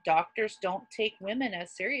that doctors don't take women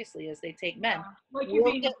as seriously as they take men. Like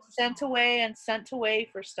We'll get sent away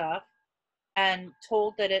for stuff and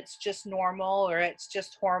told that it's just normal or it's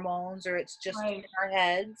just hormones or it's just in our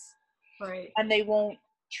heads. Right. And they won't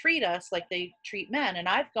treat us like they treat men. And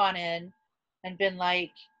I've gone in and been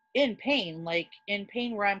like in pain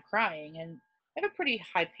where I'm crying. And I have a pretty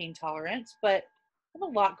high pain tolerance, but I have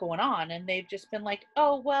a lot going on. And they've just been like,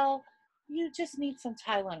 oh, well, you just need some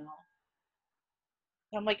Tylenol.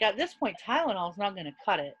 And I'm like, at this point, Tylenol is not going to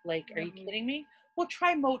cut it. Like, are you kidding me? Well,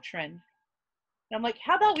 try Motrin. And I'm like,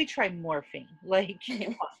 how about we try morphine? Like, come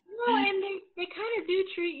on. No, and they kind of do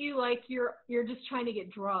treat you like you're just trying to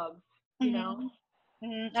get drugs, you know?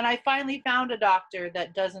 Mm-hmm. And I finally found a doctor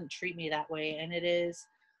that doesn't treat me that way, and it is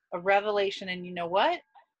a revelation. And you know what?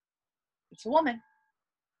 It's a woman.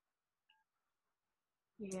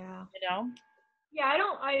 Yeah. You know? Yeah,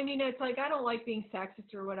 I mean, it's like I don't like being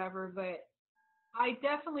sexist or whatever, but I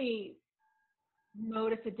definitely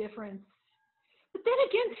notice a difference. But then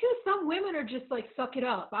again, too, some women are just like, suck it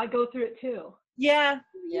up. I go through it too. Yeah,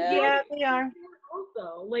 they are.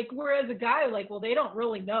 Also, like, whereas a guy, like, well, they don't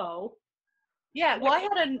really know. Yeah, well, I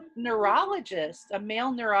had a neurologist, a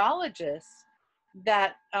male neurologist,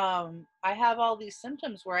 that I have all these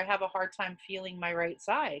symptoms where I have a hard time feeling my right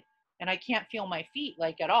side, and I can't feel my feet,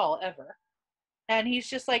 like, at all, ever. And he's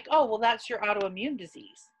just like, oh, well, that's your autoimmune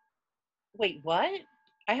disease. Wait, what?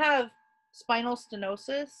 I have spinal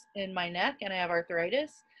stenosis in my neck, and I have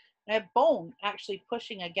arthritis. And I have bone actually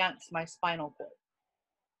pushing against my spinal cord.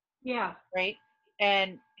 Yeah. Right?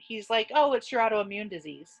 And he's like, oh, it's your autoimmune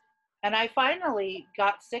disease. And I finally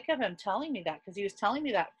got sick of him telling me that because he was telling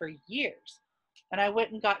me that for years. And I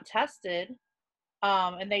went and got tested.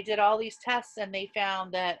 And they did all these tests and they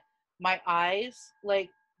found that my eyes like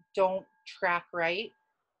don't track right.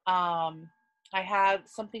 I have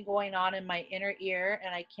something going on in my inner ear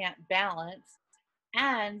and I can't balance.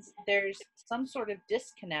 And there's some sort of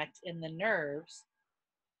disconnect in the nerves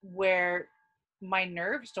where my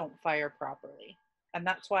nerves don't fire properly. And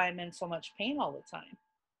that's why I'm in so much pain all the time.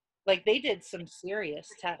 Like they did some serious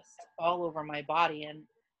tests all over my body and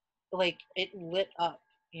like it lit up,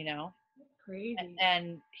 you know? Crazy.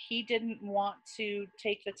 And he didn't want to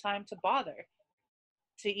take the time to bother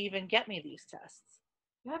to even get me these tests.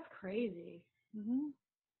 That's crazy. Mm-hmm.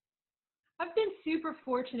 I've been super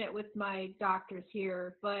fortunate with my doctors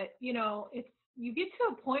here, but you know, you get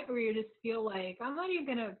to a point where you just feel like I'm not even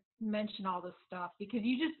gonna mention all this stuff because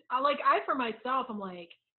I for myself, I'm like,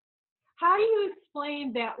 how do you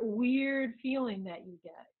explain that weird feeling that you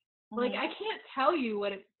get? Mm-hmm. Like I can't tell you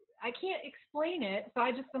I can't explain it, so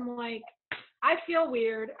I'm like, I feel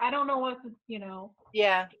weird. I don't know what to,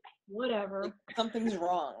 Yeah. Whatever. Like something's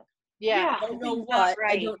wrong. Yeah. I don't know what.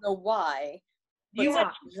 Right. I don't know why. You went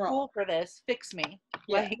to school for this. Fix me.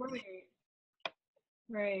 Yeah. Like,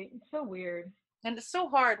 right. It's so weird. And it's so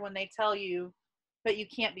hard when they tell you that you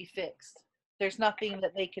can't be fixed. There's nothing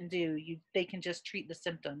that they can do. They can just treat the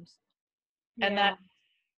symptoms. Yeah. And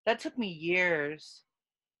that took me years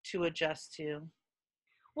to adjust to.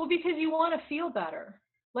 Well, because you want to feel better.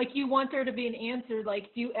 Like you want there to be an answer,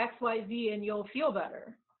 like do X, Y, Z and you'll feel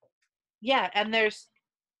better. Yeah, and there's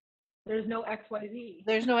no XYZ.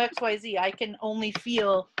 There's no XYZ. I can only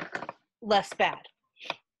feel less bad.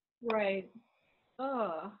 Right.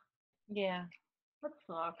 Yeah. That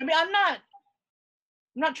sucks. I mean, I'm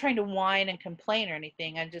not trying to whine and complain or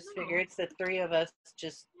anything. I just figure it's the three of us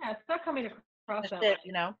just. Yeah, it's not coming across that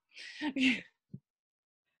way.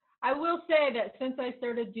 I will say that since I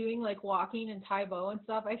started doing like walking and Tai Bo and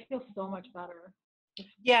stuff, I feel so much better.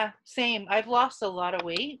 Yeah, same. I've lost a lot of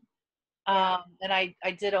weight. And I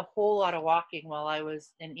did a whole lot of walking while I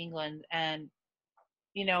was in England, and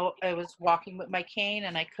I was walking with my cane,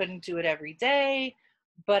 and I couldn't do it every day,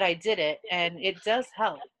 but I did it, and it does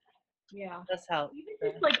help. Yeah. It does help.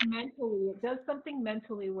 Even just like mentally, it does something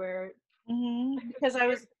mentally where because I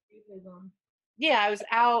was I was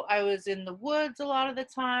out, I was in the woods a lot of the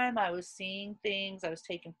time, I was seeing things, I was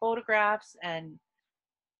taking photographs, and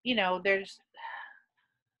there's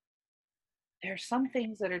some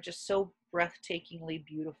things that are just so breathtakingly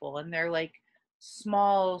beautiful, and they're like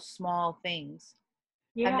small things,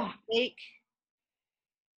 and they make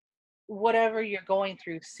whatever you're going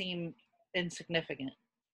through seem insignificant.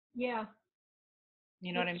 Yeah.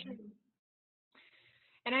 You know what I mean? True.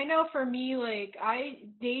 And I know for me, like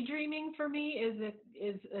daydreaming for me is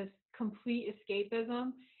a complete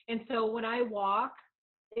escapism. And so when I walk,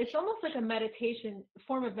 it's almost like a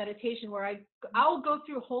form of meditation where I'll go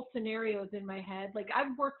through whole scenarios in my head. Like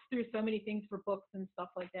I've worked through so many things for books and stuff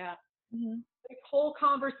like that, like whole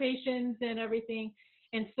conversations and everything.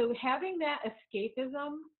 And so having that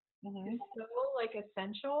escapism is so like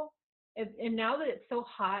essential. And now that it's so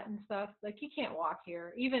hot and stuff, like you can't walk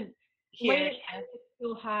here. Even late at night it's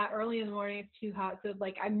still hot. Early in the morning it's too hot. So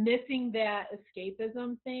like I'm missing that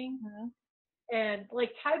escapism thing. And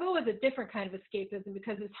like Taibo is a different kind of escapism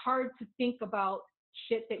because it's hard to think about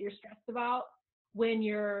shit that you're stressed about when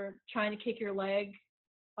you're trying to kick your leg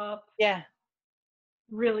up. Yeah.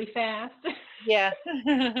 Really fast. Yeah.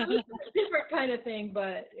 It's a different kind of thing,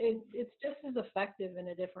 but it's just as effective in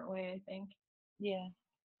a different way, I think. Yeah.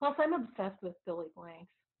 Plus, I'm obsessed with Billy Blanks.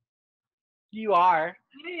 You are.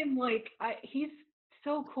 I am like, he's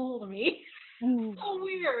so cool to me. So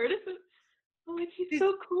weird. I'm like, he's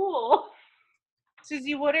so cool.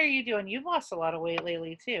 Susie, what are you doing? You've lost a lot of weight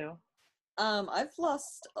lately too. I've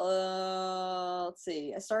lost, let's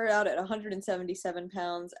see, I started out at 177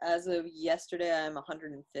 pounds. As of yesterday, I'm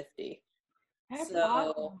 150. That's so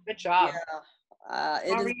awesome. Good job. Yeah,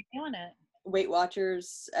 How are you doing it? Weight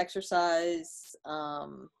Watchers, exercise,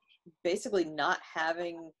 basically not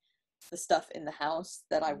having the stuff in the house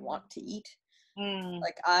that I want to eat.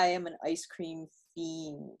 Like I am an ice cream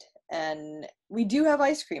fiend, and we do have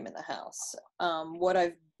ice cream in the house. What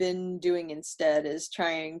I've been doing instead is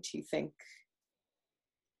trying to think,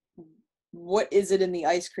 what is it in the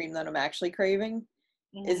ice cream that I'm actually craving?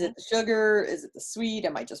 Is it the sugar? Is it the sweet?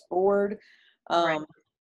 Am I just bored? Right.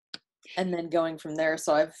 And then going from there.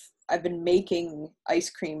 So I've been making ice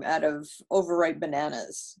cream out of overripe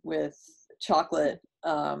bananas with chocolate,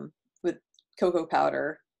 with cocoa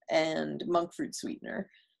powder and monk fruit sweetener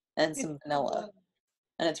and some vanilla,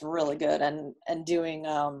 and it's really good. And doing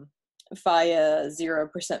Faya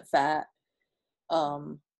 0% fat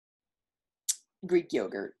Greek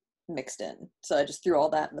yogurt mixed in. So I just threw all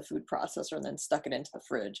that in the food processor and then stuck it into the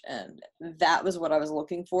fridge, and that was what I was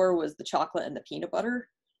looking for, was the chocolate and the peanut butter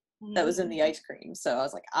that was in the ice cream. So I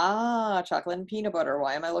was like, chocolate and peanut butter.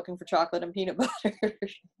 Why am I looking for chocolate and peanut butter?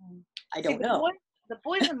 I don't know. The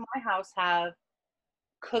boys in my house have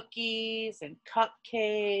cookies and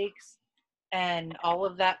cupcakes and all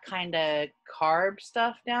of that kind of carb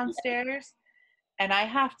stuff downstairs. And I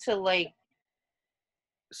have to like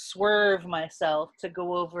swerve myself to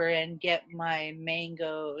go over and get my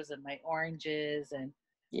mangoes and my oranges and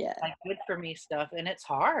my good for me stuff. And it's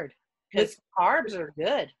hard because carbs are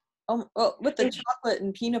good. Well, with the chocolate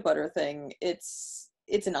and peanut butter thing, it's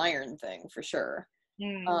an iron thing for sure.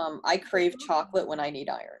 I crave chocolate when I need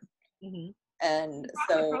iron, and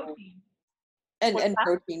so protein. and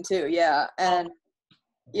protein too, yeah. And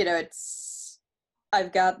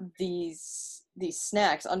I've got these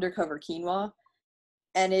snacks, undercover quinoa,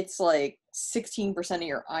 and it's like 16% of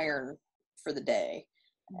your iron for the day,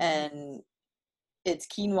 and it's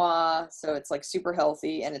quinoa, so it's like super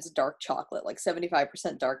healthy, and it's dark chocolate, like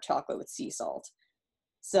 75% dark chocolate with sea salt.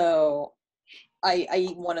 So I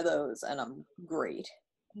eat one of those and I'm great.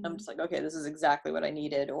 I'm just like, okay, this is exactly what I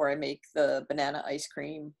needed. Or I make the banana ice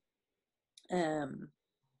cream. But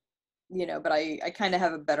I kind of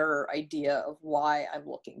have a better idea of why I'm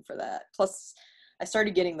looking for that. Plus, I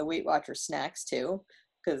started getting the Weight Watchers snacks too,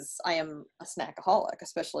 because I am a snackaholic,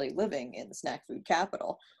 especially living in the snack food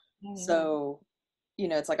capital. So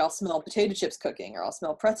it's like I'll smell potato chips cooking, or I'll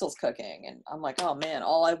smell pretzels cooking, and I'm like, oh man,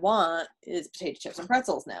 all I want is potato chips and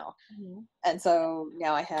pretzels now. And so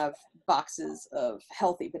now I have boxes of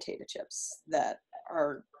healthy potato chips that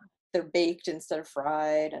they're baked instead of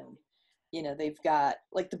fried, and they've got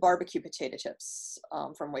like the barbecue potato chips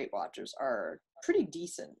from Weight Watchers are pretty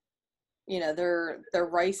decent. They're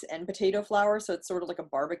rice and potato flour, so it's sort of like a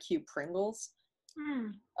barbecue Pringles.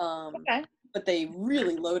 Okay. but they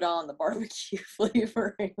really load on the barbecue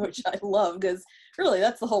flavoring, which I love, because really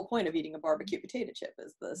that's the whole point of eating a barbecue potato chip,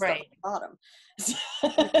 is the stuff at the bottom.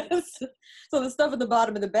 So the stuff at the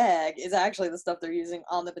bottom of the bag is actually the stuff they're using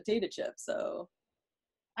on the potato chip. So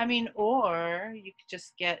I mean, or you could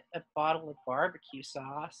just get a bottle of barbecue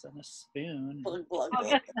sauce and a spoon. glug, glug,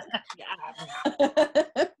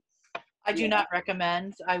 Yeah. I do not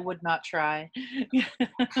recommend. I would not try.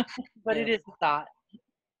 But it is a thought.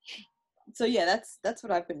 So yeah, that's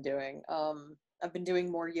what I've been doing. I've been doing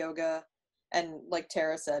more yoga, and like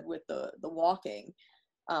Tara said, with the walking,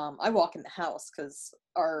 I walk in the house, because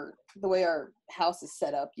the way our house is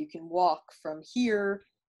set up, you can walk from here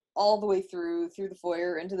all the way through the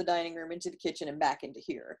foyer, into the dining room, into the kitchen, and back into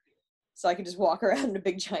here. So I can just walk around in a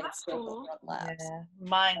big giant circle on laps. Yeah,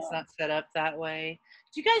 mine's not set up that way.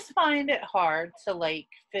 Do you guys find it hard to like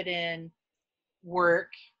fit in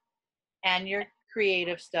work and your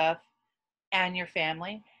creative stuff and your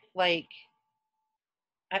family? Like,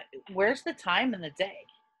 where's the time in the day?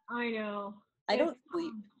 I know. I don't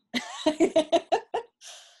sleep.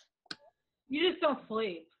 You just don't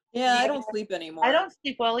sleep. Yeah, I don't sleep anymore. I don't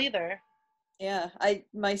sleep well either. Yeah,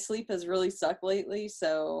 my sleep has really sucked lately,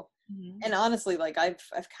 so and honestly, like I've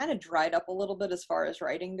kind of dried up a little bit as far as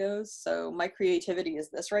writing goes, so my creativity is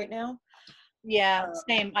this right now. Yeah,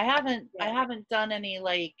 same. I haven't done any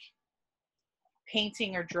like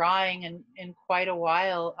painting or drawing in quite a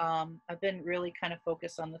while. I've been really kind of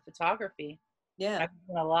focused on the photography. Yeah, I've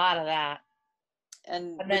done a lot of that.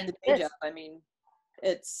 and with then the day job, I mean,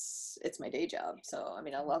 it's my day job, so I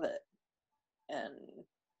mean, I love it, and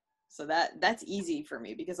so that's easy for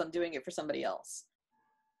me because I'm doing it for somebody else,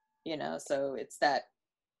 so it's that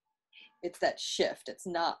shift. It's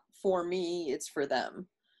not for me, it's for them.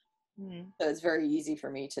 So it's very easy for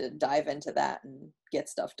me to dive into that and get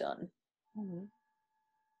stuff done.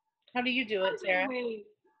 How do you do it, Sarah?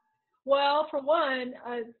 Well, for one,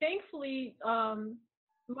 thankfully,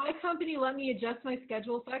 my company let me adjust my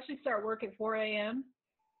schedule, so I actually start work at 4 a.m.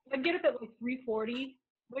 I get up at like 3:40,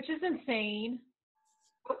 which is insane.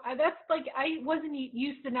 That's like, I wasn't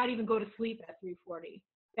used to not even go to sleep at 3:40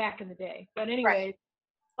 back in the day. But anyways,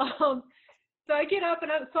 so I get up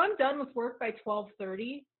and I'm done with work by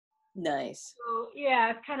 12:30. Nice. So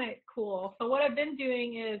yeah, it's kind of cool. So what I've been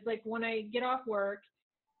doing is, like, when I get off work,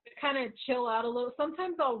 kind of chill out a little.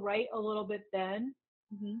 Sometimes I'll write a little bit then,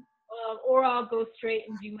 or I'll go straight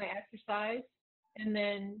and do my exercise and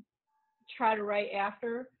then try to write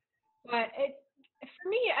after. But for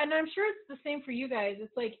me, and I'm sure it's the same for you guys,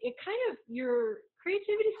 it's like your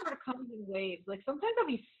creativity sort of comes in waves. Like sometimes I'll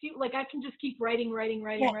be like, I can just keep writing.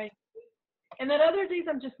 And then other days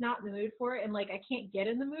I'm just not in the mood for it, and like I can't get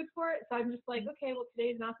in the mood for it. So I'm just like, okay, well,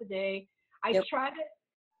 today's not the day.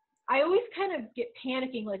 I always kind of get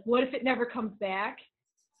panicking, like, what if it never comes back?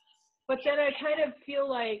 But then I kind of feel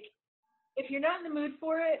like if you're not in the mood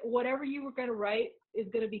for it, whatever you were going to write is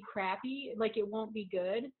going to be crappy. Like, it won't be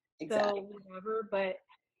good. Exactly. So whatever. But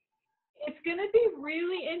it's going to be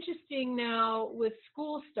really interesting now with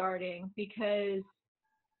school starting, because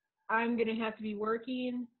I'm going to have to be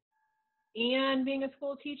working and being a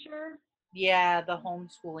school teacher. Yeah, the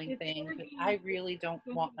homeschooling thing. I really don't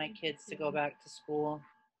want my kids to go back to school.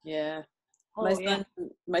 Yeah.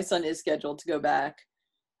 My son is scheduled to go back.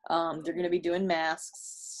 They're going to be doing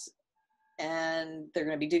masks, and they're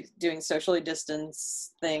going to be doing socially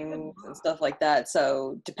distanced things and stuff like that.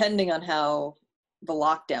 So depending on how the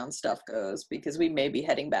lockdown stuff goes, because we may be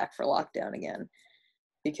heading back for lockdown again,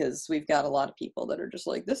 because we've got a lot of people that are just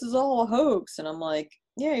like, this is all a hoax. And I'm like,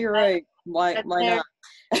 yeah, you're right. Why not?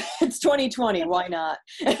 It's 2020. Why not?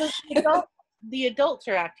 The adults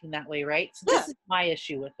are acting that way, right? So this is my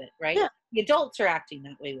issue with it, right? Yeah. The adults are acting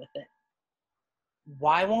that way with it.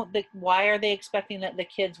 Why are they expecting that the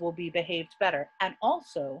kids will be behaved better? And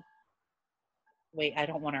also, wait, I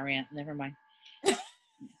don't want to rant. Never mind. Did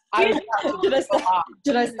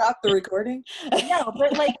I stop the recording? No,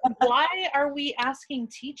 but like, why are we asking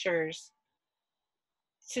teachers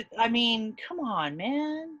to, I mean, come on,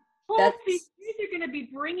 man. Well, these kids are going to be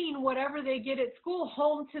bringing whatever they get at school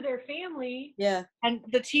home to their family. Yeah. And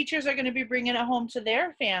the teachers are going to be bringing it home to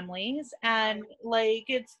their families. And like,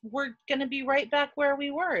 we're going to be right back where we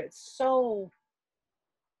were. It's such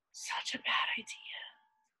a bad idea.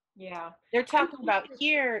 Yeah. They're talking about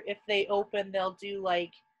here, if they open, they'll do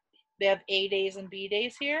like, they have A days and B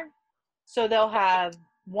days here. So they'll have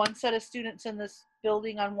one set of students in this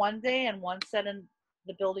building on one day and one set in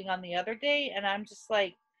the building on the other day. And I'm just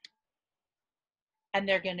like, and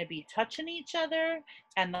they're going to be touching each other,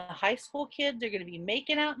 and the high school kids are going to be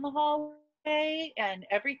making out in the hallway, and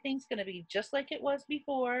everything's going to be just like it was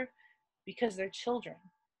before. because they're children.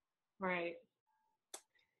 Right.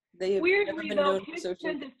 They have never Weirdly, been though, known to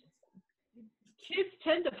socially. kids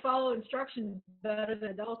tend to follow instructions better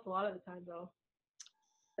than adults a lot of the time, though.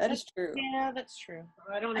 That is true. Yeah, that's true.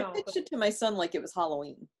 I don't I know. pitched it to my son like it was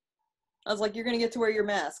Halloween. I was like, you're going to get to wear your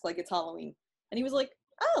mask like it's Halloween. And he was like,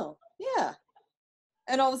 oh, yeah.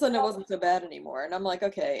 And all of a sudden it wasn't so bad anymore. And I'm like,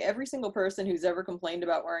 okay, every single person who's ever complained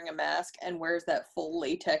about wearing a mask and wears that full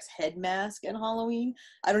latex head mask in Halloween,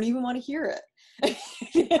 I don't even want to hear it.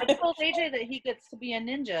 I told AJ that he gets to be a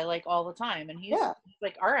ninja like all the time. And he's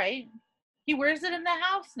like, all right. He wears it in the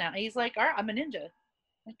house now. He's like, all right, I'm a ninja.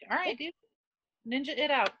 Like, all right, dude. Ninja it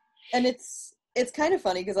out. And it's kind of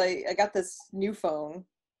funny because I got this new phone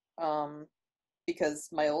because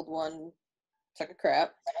my old one took a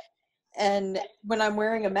crap. And when I'm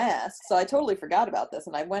wearing a mask, so I totally forgot about this,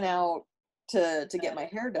 and I went out to get my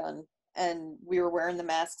hair done, and we were wearing the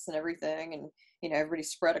masks and everything, and you know, everybody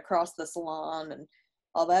spread across the salon and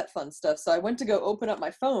all that fun stuff. So I went to go open up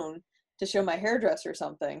my phone to show my hairdresser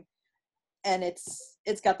something, and it's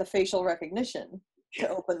got the facial recognition to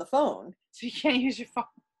open the phone. So you can't use your phone.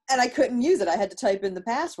 And I couldn't use it. I had to type in the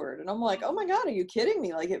password, and I'm like, oh my God, are you kidding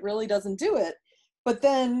me? Like, it really doesn't do it. But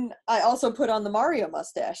then I also put on the Mario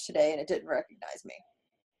mustache today, and it didn't recognize me.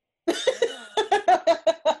 That's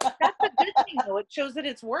a good thing, though. It shows that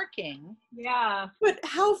it's working. Yeah. But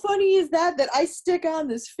how funny is that I stick on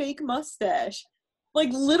this fake mustache?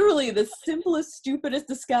 Like, literally the simplest, stupidest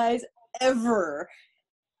disguise ever.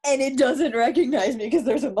 And it doesn't recognize me because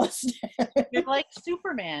there's a mustache. You're like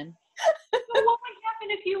Superman. So what would happen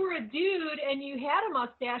if you were a dude and you had a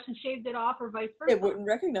mustache and shaved it off, or vice versa? It wouldn't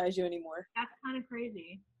recognize you anymore. That's kind of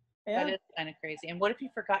crazy. Yeah. That is kind of crazy. And what if you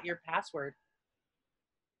forgot your password?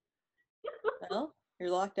 Well, you're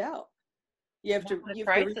locked out. You have to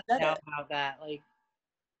Crisis reset now it. about that. Like,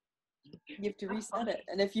 You have to reset it.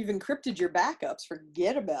 And if you've encrypted your backups,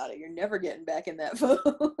 forget about it. You're never getting back in that phone.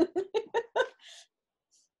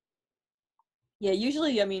 Yeah,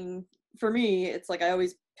 usually, I mean, for me, it's like I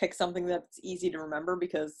always pick something that's easy to remember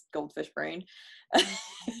because goldfish brain.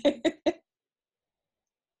 I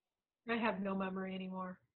have no memory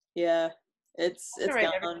anymore. Yeah, it's write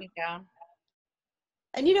gone. everything down.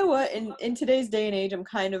 And you know what? In today's day and age, I'm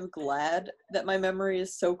kind of glad that my memory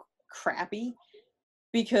is so crappy,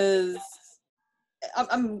 because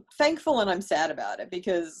I'm thankful and I'm sad about it,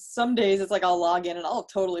 because some days it's like I'll log in and I'll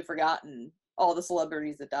have totally forgotten all the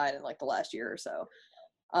celebrities that died in like the last year or so.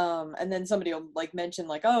 And then somebody will like mention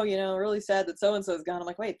like, oh, you know, really sad that so-and-so is gone. I'm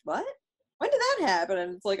like, wait, what? When did that happen?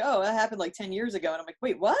 And it's like, oh, that happened like 10 years ago. And I'm like,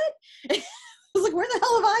 wait, what? I was like, where the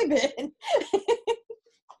hell have I been?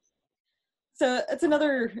 So it's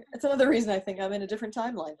another reason I think I'm in a different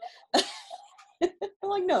timeline. I'm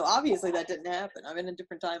like, no, obviously that didn't happen. I'm in a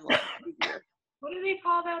different timeline. What do they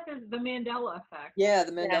call that? There's the Mandela effect. Yeah,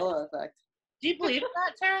 the Mandela effect. Do you believe in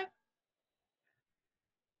that, Tara?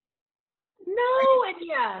 No and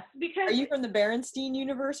yes, because Are you from the Berenstein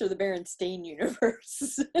universe or the Berenstain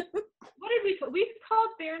universe? what did we called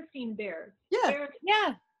Berenstein Bears? Yeah.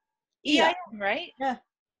 Yeah. Yeah. EIN, right? Yeah.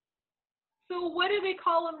 So what do they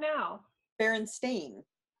call them now? Berenstain.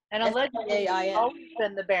 And allegedly, S-T-A-I-N. it's always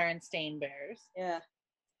been the Berenstain Bears. Yeah.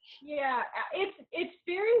 Yeah, it's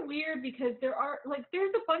very weird because there's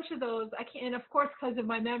a bunch of those. I can't, and of course because of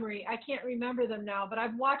my memory, I can't remember them now. But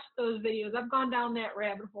I've watched those videos. I've gone down that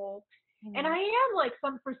rabbit hole, and I am like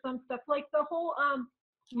some stuff, like the whole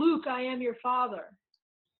Luke, I am your father.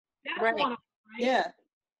 That's Right. one of them, right? Yeah.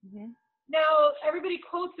 Mm-hmm. Now everybody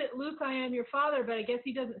quotes it, Luke, I am your father, but I guess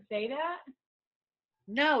he doesn't say that.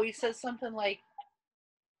 No, he says something like,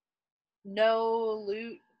 no,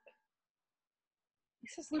 Luke. He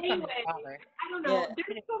says Luke, I'm Anyway, your father. I don't know. Yeah.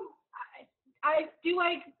 There's some.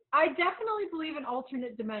 I definitely believe in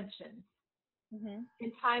alternate dimensions Mm-hmm.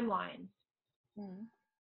 and timelines, Mm-hmm.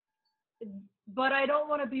 but I don't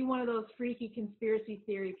want to be one of those freaky conspiracy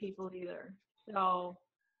theory people either. So,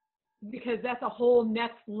 because that's a whole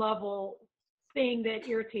next level thing that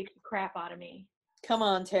irritates the crap out of me. Come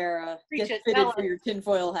on, Tara. Preach Get it, fitted tell for us. your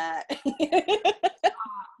tinfoil hat.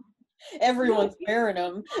 Everyone's wearing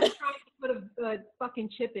them. I'm trying to put a fucking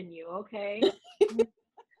chip in you, okay?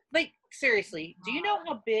 Like, seriously, do you know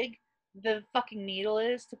how big the fucking needle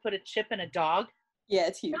is to put a chip in a dog? Yeah,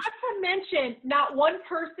 it's huge. Not to mention, not one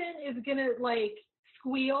person is gonna like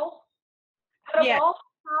squeal. Out of Yeah. all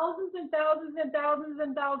thousands and thousands and thousands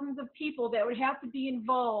and thousands of people that would have to be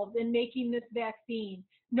involved in making this vaccine,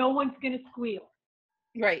 no one's gonna squeal.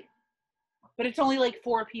 Right. But it's only like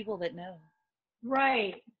 4 people that know.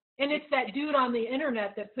 Right. And it's that dude on the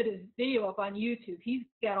internet that put his video up on YouTube. He's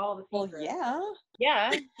got all the Well, secrets.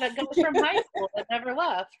 Yeah, that guy from high school that never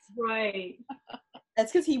left. Right.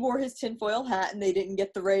 That's because he wore his tinfoil hat and they didn't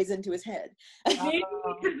get the rays into his head. Maybe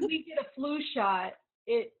because we did a flu shot,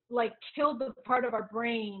 it like killed the part of our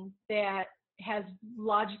brain that has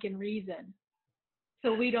logic and reason.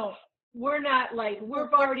 So we've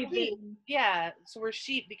already been. Yeah, so we're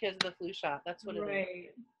sheep because of the flu shot. That's what it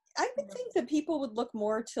is. I would think that people would look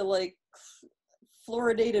more to like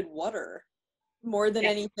fluoridated water more than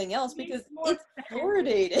anything else because it's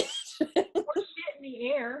fluoridated. More shit in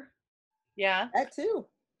the air. Yeah. That too.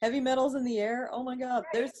 Heavy metals in the air. Oh my God.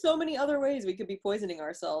 There's so many other ways we could be poisoning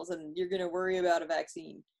ourselves and you're going to worry about a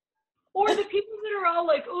vaccine. Or the people that are all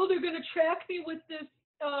like, oh, they're going to track me with this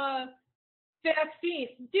vaccine.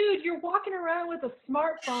 Dude, you're walking around with a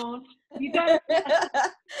smartphone. You got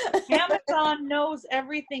Amazon knows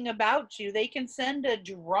everything about you. They can send a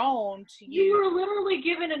drone to you. You were literally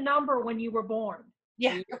given a number when you were born.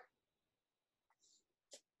 Yeah.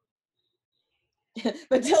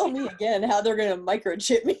 But tell me again how they're going to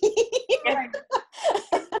microchip me. Yeah.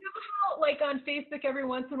 You know how, like on Facebook, every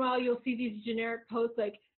once in a while, you'll see these generic posts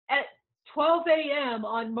like, at 12 a.m.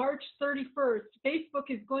 on March 31st, Facebook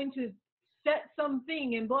is going to set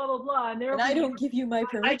something and blah, blah, blah. And I don't give you my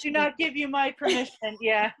permission. I do not give you my permission.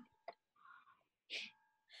 Yeah.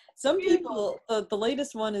 Some people, the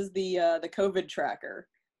latest one is the COVID tracker.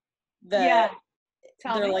 That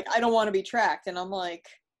they're like, I don't want to be tracked. And I'm like,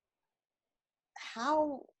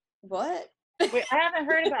 how? What? Wait, I haven't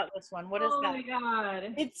heard about this one. What is that? Oh my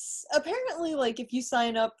God. It's apparently like if you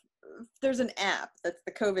sign up, there's an app that's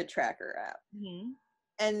the COVID tracker app. Mm-hmm.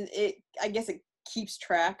 And I guess it keeps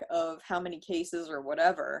track of how many cases or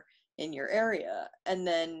whatever in your area. And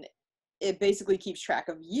then it basically keeps track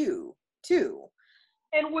of you too.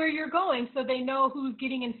 And where you're going, so they know who's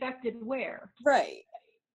getting infected where. Right.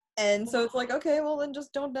 And so it's like, okay, well then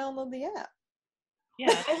just don't download the app.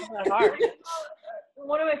 Yeah, it's not hard.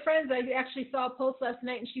 One of my friends, I actually saw a post last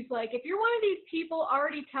night, and she's like, if you're one of these people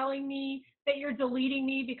already telling me that you're deleting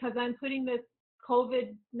me because I'm putting this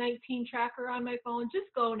COVID-19 tracker on my phone, just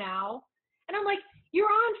go now. And I'm like, you're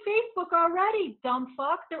on Facebook already, dumb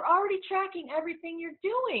fuck. They're already tracking everything you're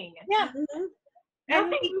doing. Yeah. Mm-hmm. And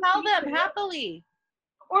we tell them happily.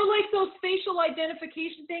 Or like those facial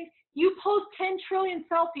identification things. You post 10 trillion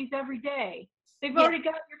selfies every day. They've already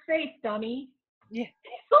got your face, dummy. Yeah.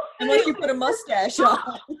 So unless you put a mustache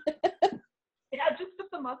on. Yeah, just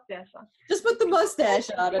put the mustache on. Just put the mustache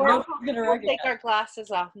on and no one's gonna recognize. Take our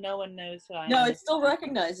glasses off. No one knows who I am. No, it still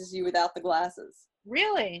recognizes you without the glasses.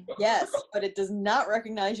 Really? Yes, but it does not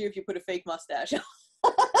recognize you if you put a fake mustache on.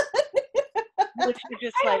 Which is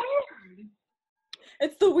just like,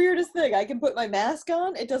 it's the weirdest thing. I can put my mask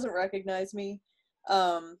on, it doesn't recognize me.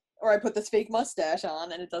 Or I put this fake mustache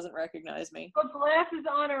on and it doesn't recognize me. Put glasses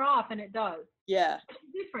on or off and it does. Yeah. It's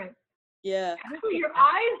different. Yeah. Actually, your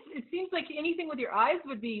eyes, it seems like anything with your eyes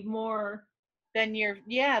would be more than your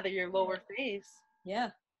lower face.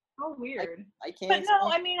 Yeah. Oh, weird. I can't. But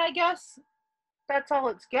no, I mean, I guess that's all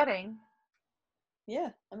it's getting. Yeah.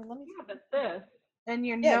 I mean, let me. Yeah, but this. And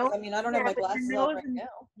your nose. I mean, I don't have my glasses on right now.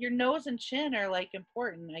 Your nose and chin are like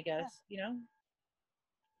important, I guess. You know.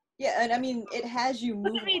 Yeah, and I mean, it has you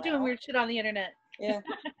moving. Look at me doing weird shit on the internet. Yeah.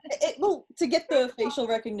 Well, to get the facial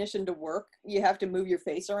recognition to work, you have to move your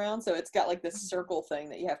face around. So it's got like this circle thing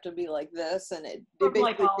that you have to be like this, and it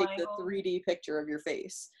basically takes a 3D picture of your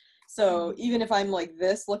face. So even if I'm like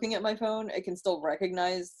this looking at my phone, it can still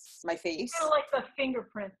recognize my face. Kind of like the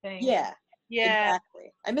fingerprint thing. Yeah. Yeah.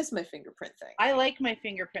 Exactly. I miss my fingerprint thing. I like my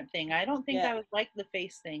fingerprint thing. I don't think I would like the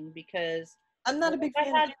face thing because I'm not a big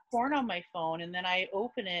fan. I had porn on my phone and then I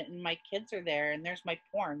open it and my kids are there and there's my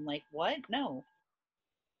porn. Like, what? No.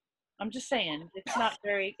 I'm just saying, it's not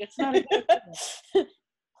a good thing.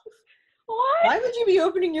 What? Why would you be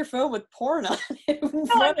opening your phone with porn on it? No,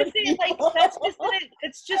 I'm just saying, like,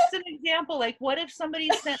 it's just an example. Like, what if somebody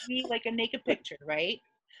sent me, like, a naked picture, right?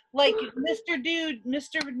 Like,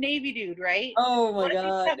 Mr. Navy Dude, right? Oh, my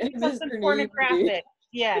God. Something pornographic.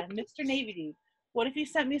 Yeah, Mr. Navy Dude. What if he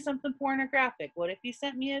sent me something pornographic? What if he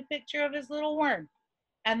sent me a picture of his little worm?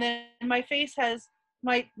 And then my face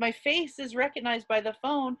is recognized by the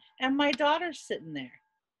phone, and my daughter's sitting there.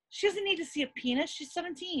 She doesn't need to see a penis. She's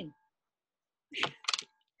 17.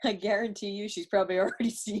 I guarantee you she's probably already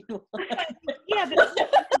seen one. Yeah, but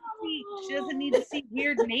she doesn't need to see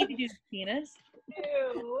weird Navy Dude's penis.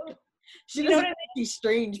 Ew. She doesn't see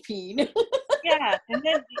strange peen. Yeah, and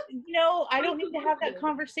then, I don't need to have that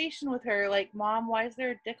conversation with her. Like, Mom, why is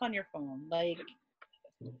there a dick on your phone? Like,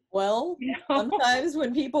 Well, You know? sometimes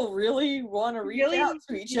when people really want to reach Really? out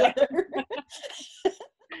to each Yeah. other.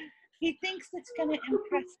 He thinks it's gonna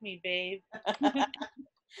impress me, babe.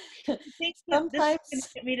 He thinks that this is Sometimes, gonna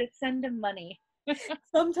get me to send him money.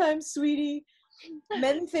 sometimes, sweetie,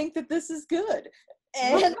 men think that this is good,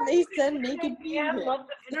 and they send naked Yeah, pics. love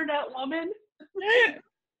the internet woman.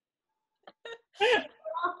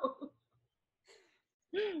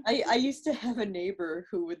 I used to have a neighbor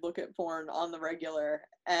who would look at porn on the regular,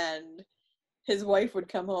 and his wife would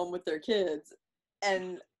come home with their kids,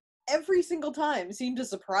 and every single time seemed to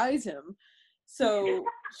surprise him. So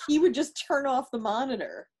he would just turn off the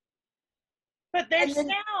monitor. But there's And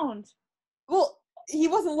then- sound. Well, he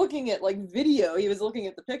wasn't looking at like video, he was looking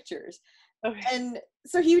at the pictures. Okay. And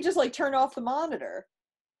so he would just like turn off the monitor.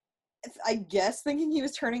 I guess thinking he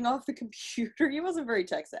was turning off the computer. He wasn't very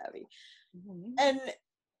tech savvy. Mhm. And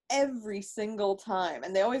every single time,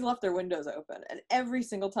 and they always left their windows open, and every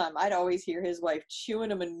single time I'd always hear his wife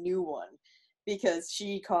chewing him a new one because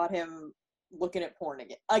she caught him looking at porn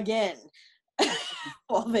again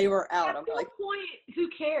while they were out. At I'm some like, point, who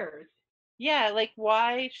cares? Yeah, like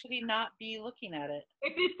why should he not be looking at it?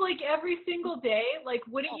 If it's like every single day, like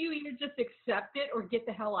wouldn't you either just accept it or get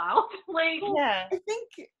the hell out? Like, Yeah.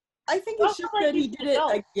 I think it's Also, just like, that he he's did an it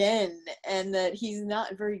adult. again, and that he's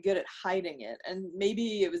not very good at hiding it. And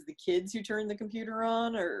maybe it was the kids who turned the computer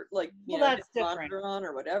on, or like Well, that's his different. monitor on,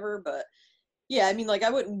 or whatever. But yeah, I mean, like I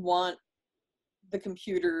wouldn't want the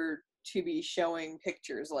computer to be showing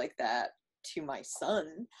pictures like that to my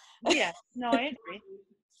son. Yeah, no, I agree.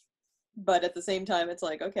 But at the same time, it's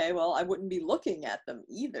like, okay, well, I wouldn't be looking at them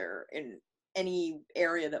either in any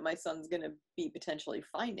area that my son's going to be potentially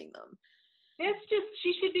finding them. it's just,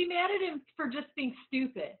 she should be mad at him for just being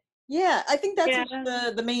stupid. Yeah, I think that's Yeah.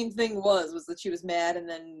 what the main thing was that she was mad, and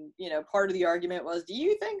then, part of the argument was, do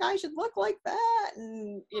you think I should look like that?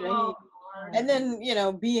 And, Oh, and then,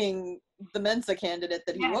 being the Mensa candidate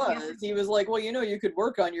that he Yeah, yeah. was, he was like, well, you could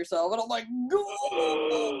work on yourself. And I'm like, no!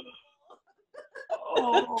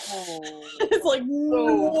 Oh. It's like,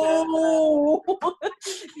 no!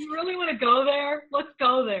 if you really want to go there, let's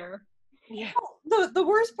go there. Yeah. The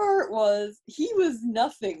worst part was he was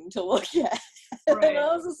nothing to look at. Right. And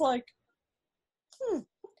I was just like, I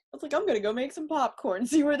was like, I'm gonna go make some popcorn,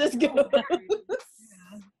 see where this goes.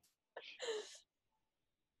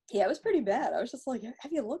 Yeah, it was pretty bad. I was just like,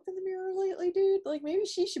 have you looked in the mirror lately, dude? Like, maybe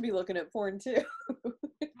she should be looking at porn too.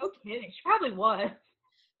 No kidding. She probably was.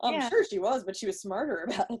 I'm Yeah. sure she was, but she was smarter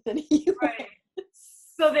about it than he was. Right.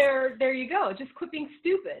 So there you go. Just quit being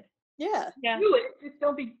stupid. Yeah, Yeah. Do it. Just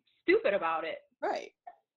don't be stupid about it. right.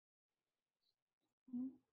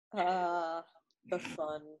 The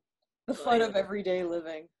fun. The fun of everyday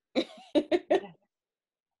living.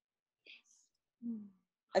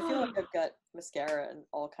 I feel like I've got mascara and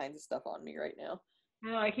all kinds of stuff on me right now.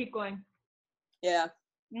 No, I keep going. Yeah.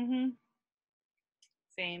 Mhm.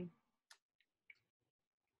 Same.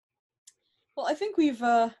 Well, I think we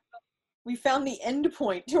found the end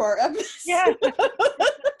point to our episode. Yeah.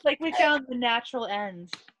 Like we found the natural end.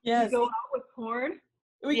 Yes. You go out with porn.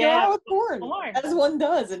 We Yeah, go out with porn, porn. as one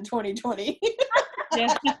does in 2020.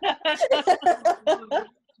 Yeah.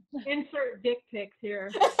 Insert dick pics here.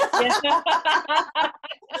 Yeah.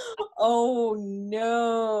 Oh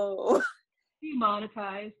no.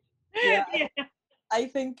 Demonetized. Yeah. Yeah. I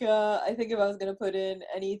think if I was gonna put in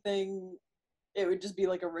anything, it would just be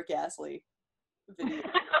like a Rick Astley video.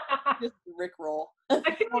 Just Rick roll. I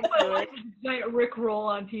think that's what I like, is a giant Rick roll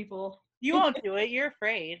on people. You won't do it. You're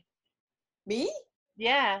afraid. Me?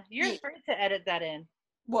 Yeah, you're Me. afraid to edit that in.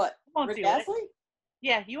 What? You won't Rick do Astley? it.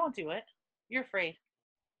 Yeah, you won't do it. You're afraid.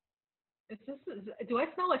 Do I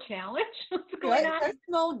smell a challenge? What's Do going I on?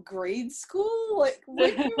 smell grade school? Like,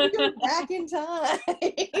 when can we go back in time?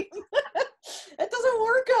 That doesn't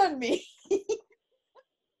work on me.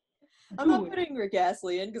 I'm not putting Rick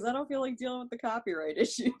Astley in because I don't feel like dealing with the copyright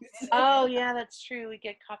issues. Oh, yeah, that's true. We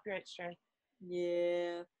get copyright strike.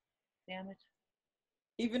 Yeah. Damn it.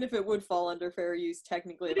 Even if it would fall under fair use,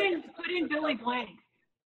 technically. Put in Billy Blank.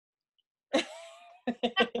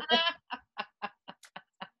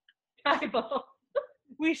 Typo.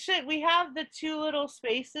 We have the two little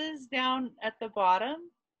spaces down at the bottom.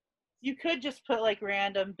 You could just put like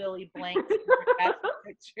random Billy Blank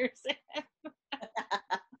pictures in.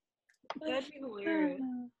 That'd be hilarious.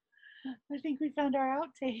 I think we found our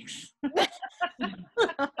outtakes.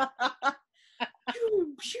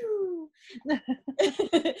 Pew, pew.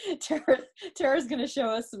 Tara's gonna show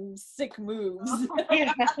us some sick moves.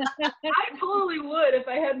 Yeah. I totally would if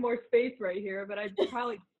I had more space right here, but I'd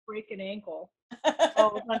probably break an ankle.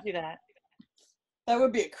 Oh, don't do that. That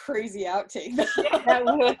would be a crazy outtake. That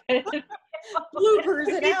would. Bloopers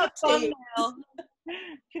Could and be the outtakes. thumbnail.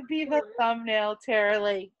 Could be the thumbnail, Tara,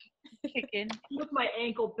 like, kicking. With my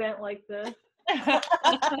ankle bent like this.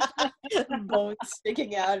 Bones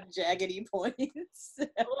sticking out, jaggedy points.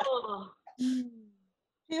 Oh.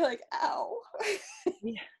 You're like, ow.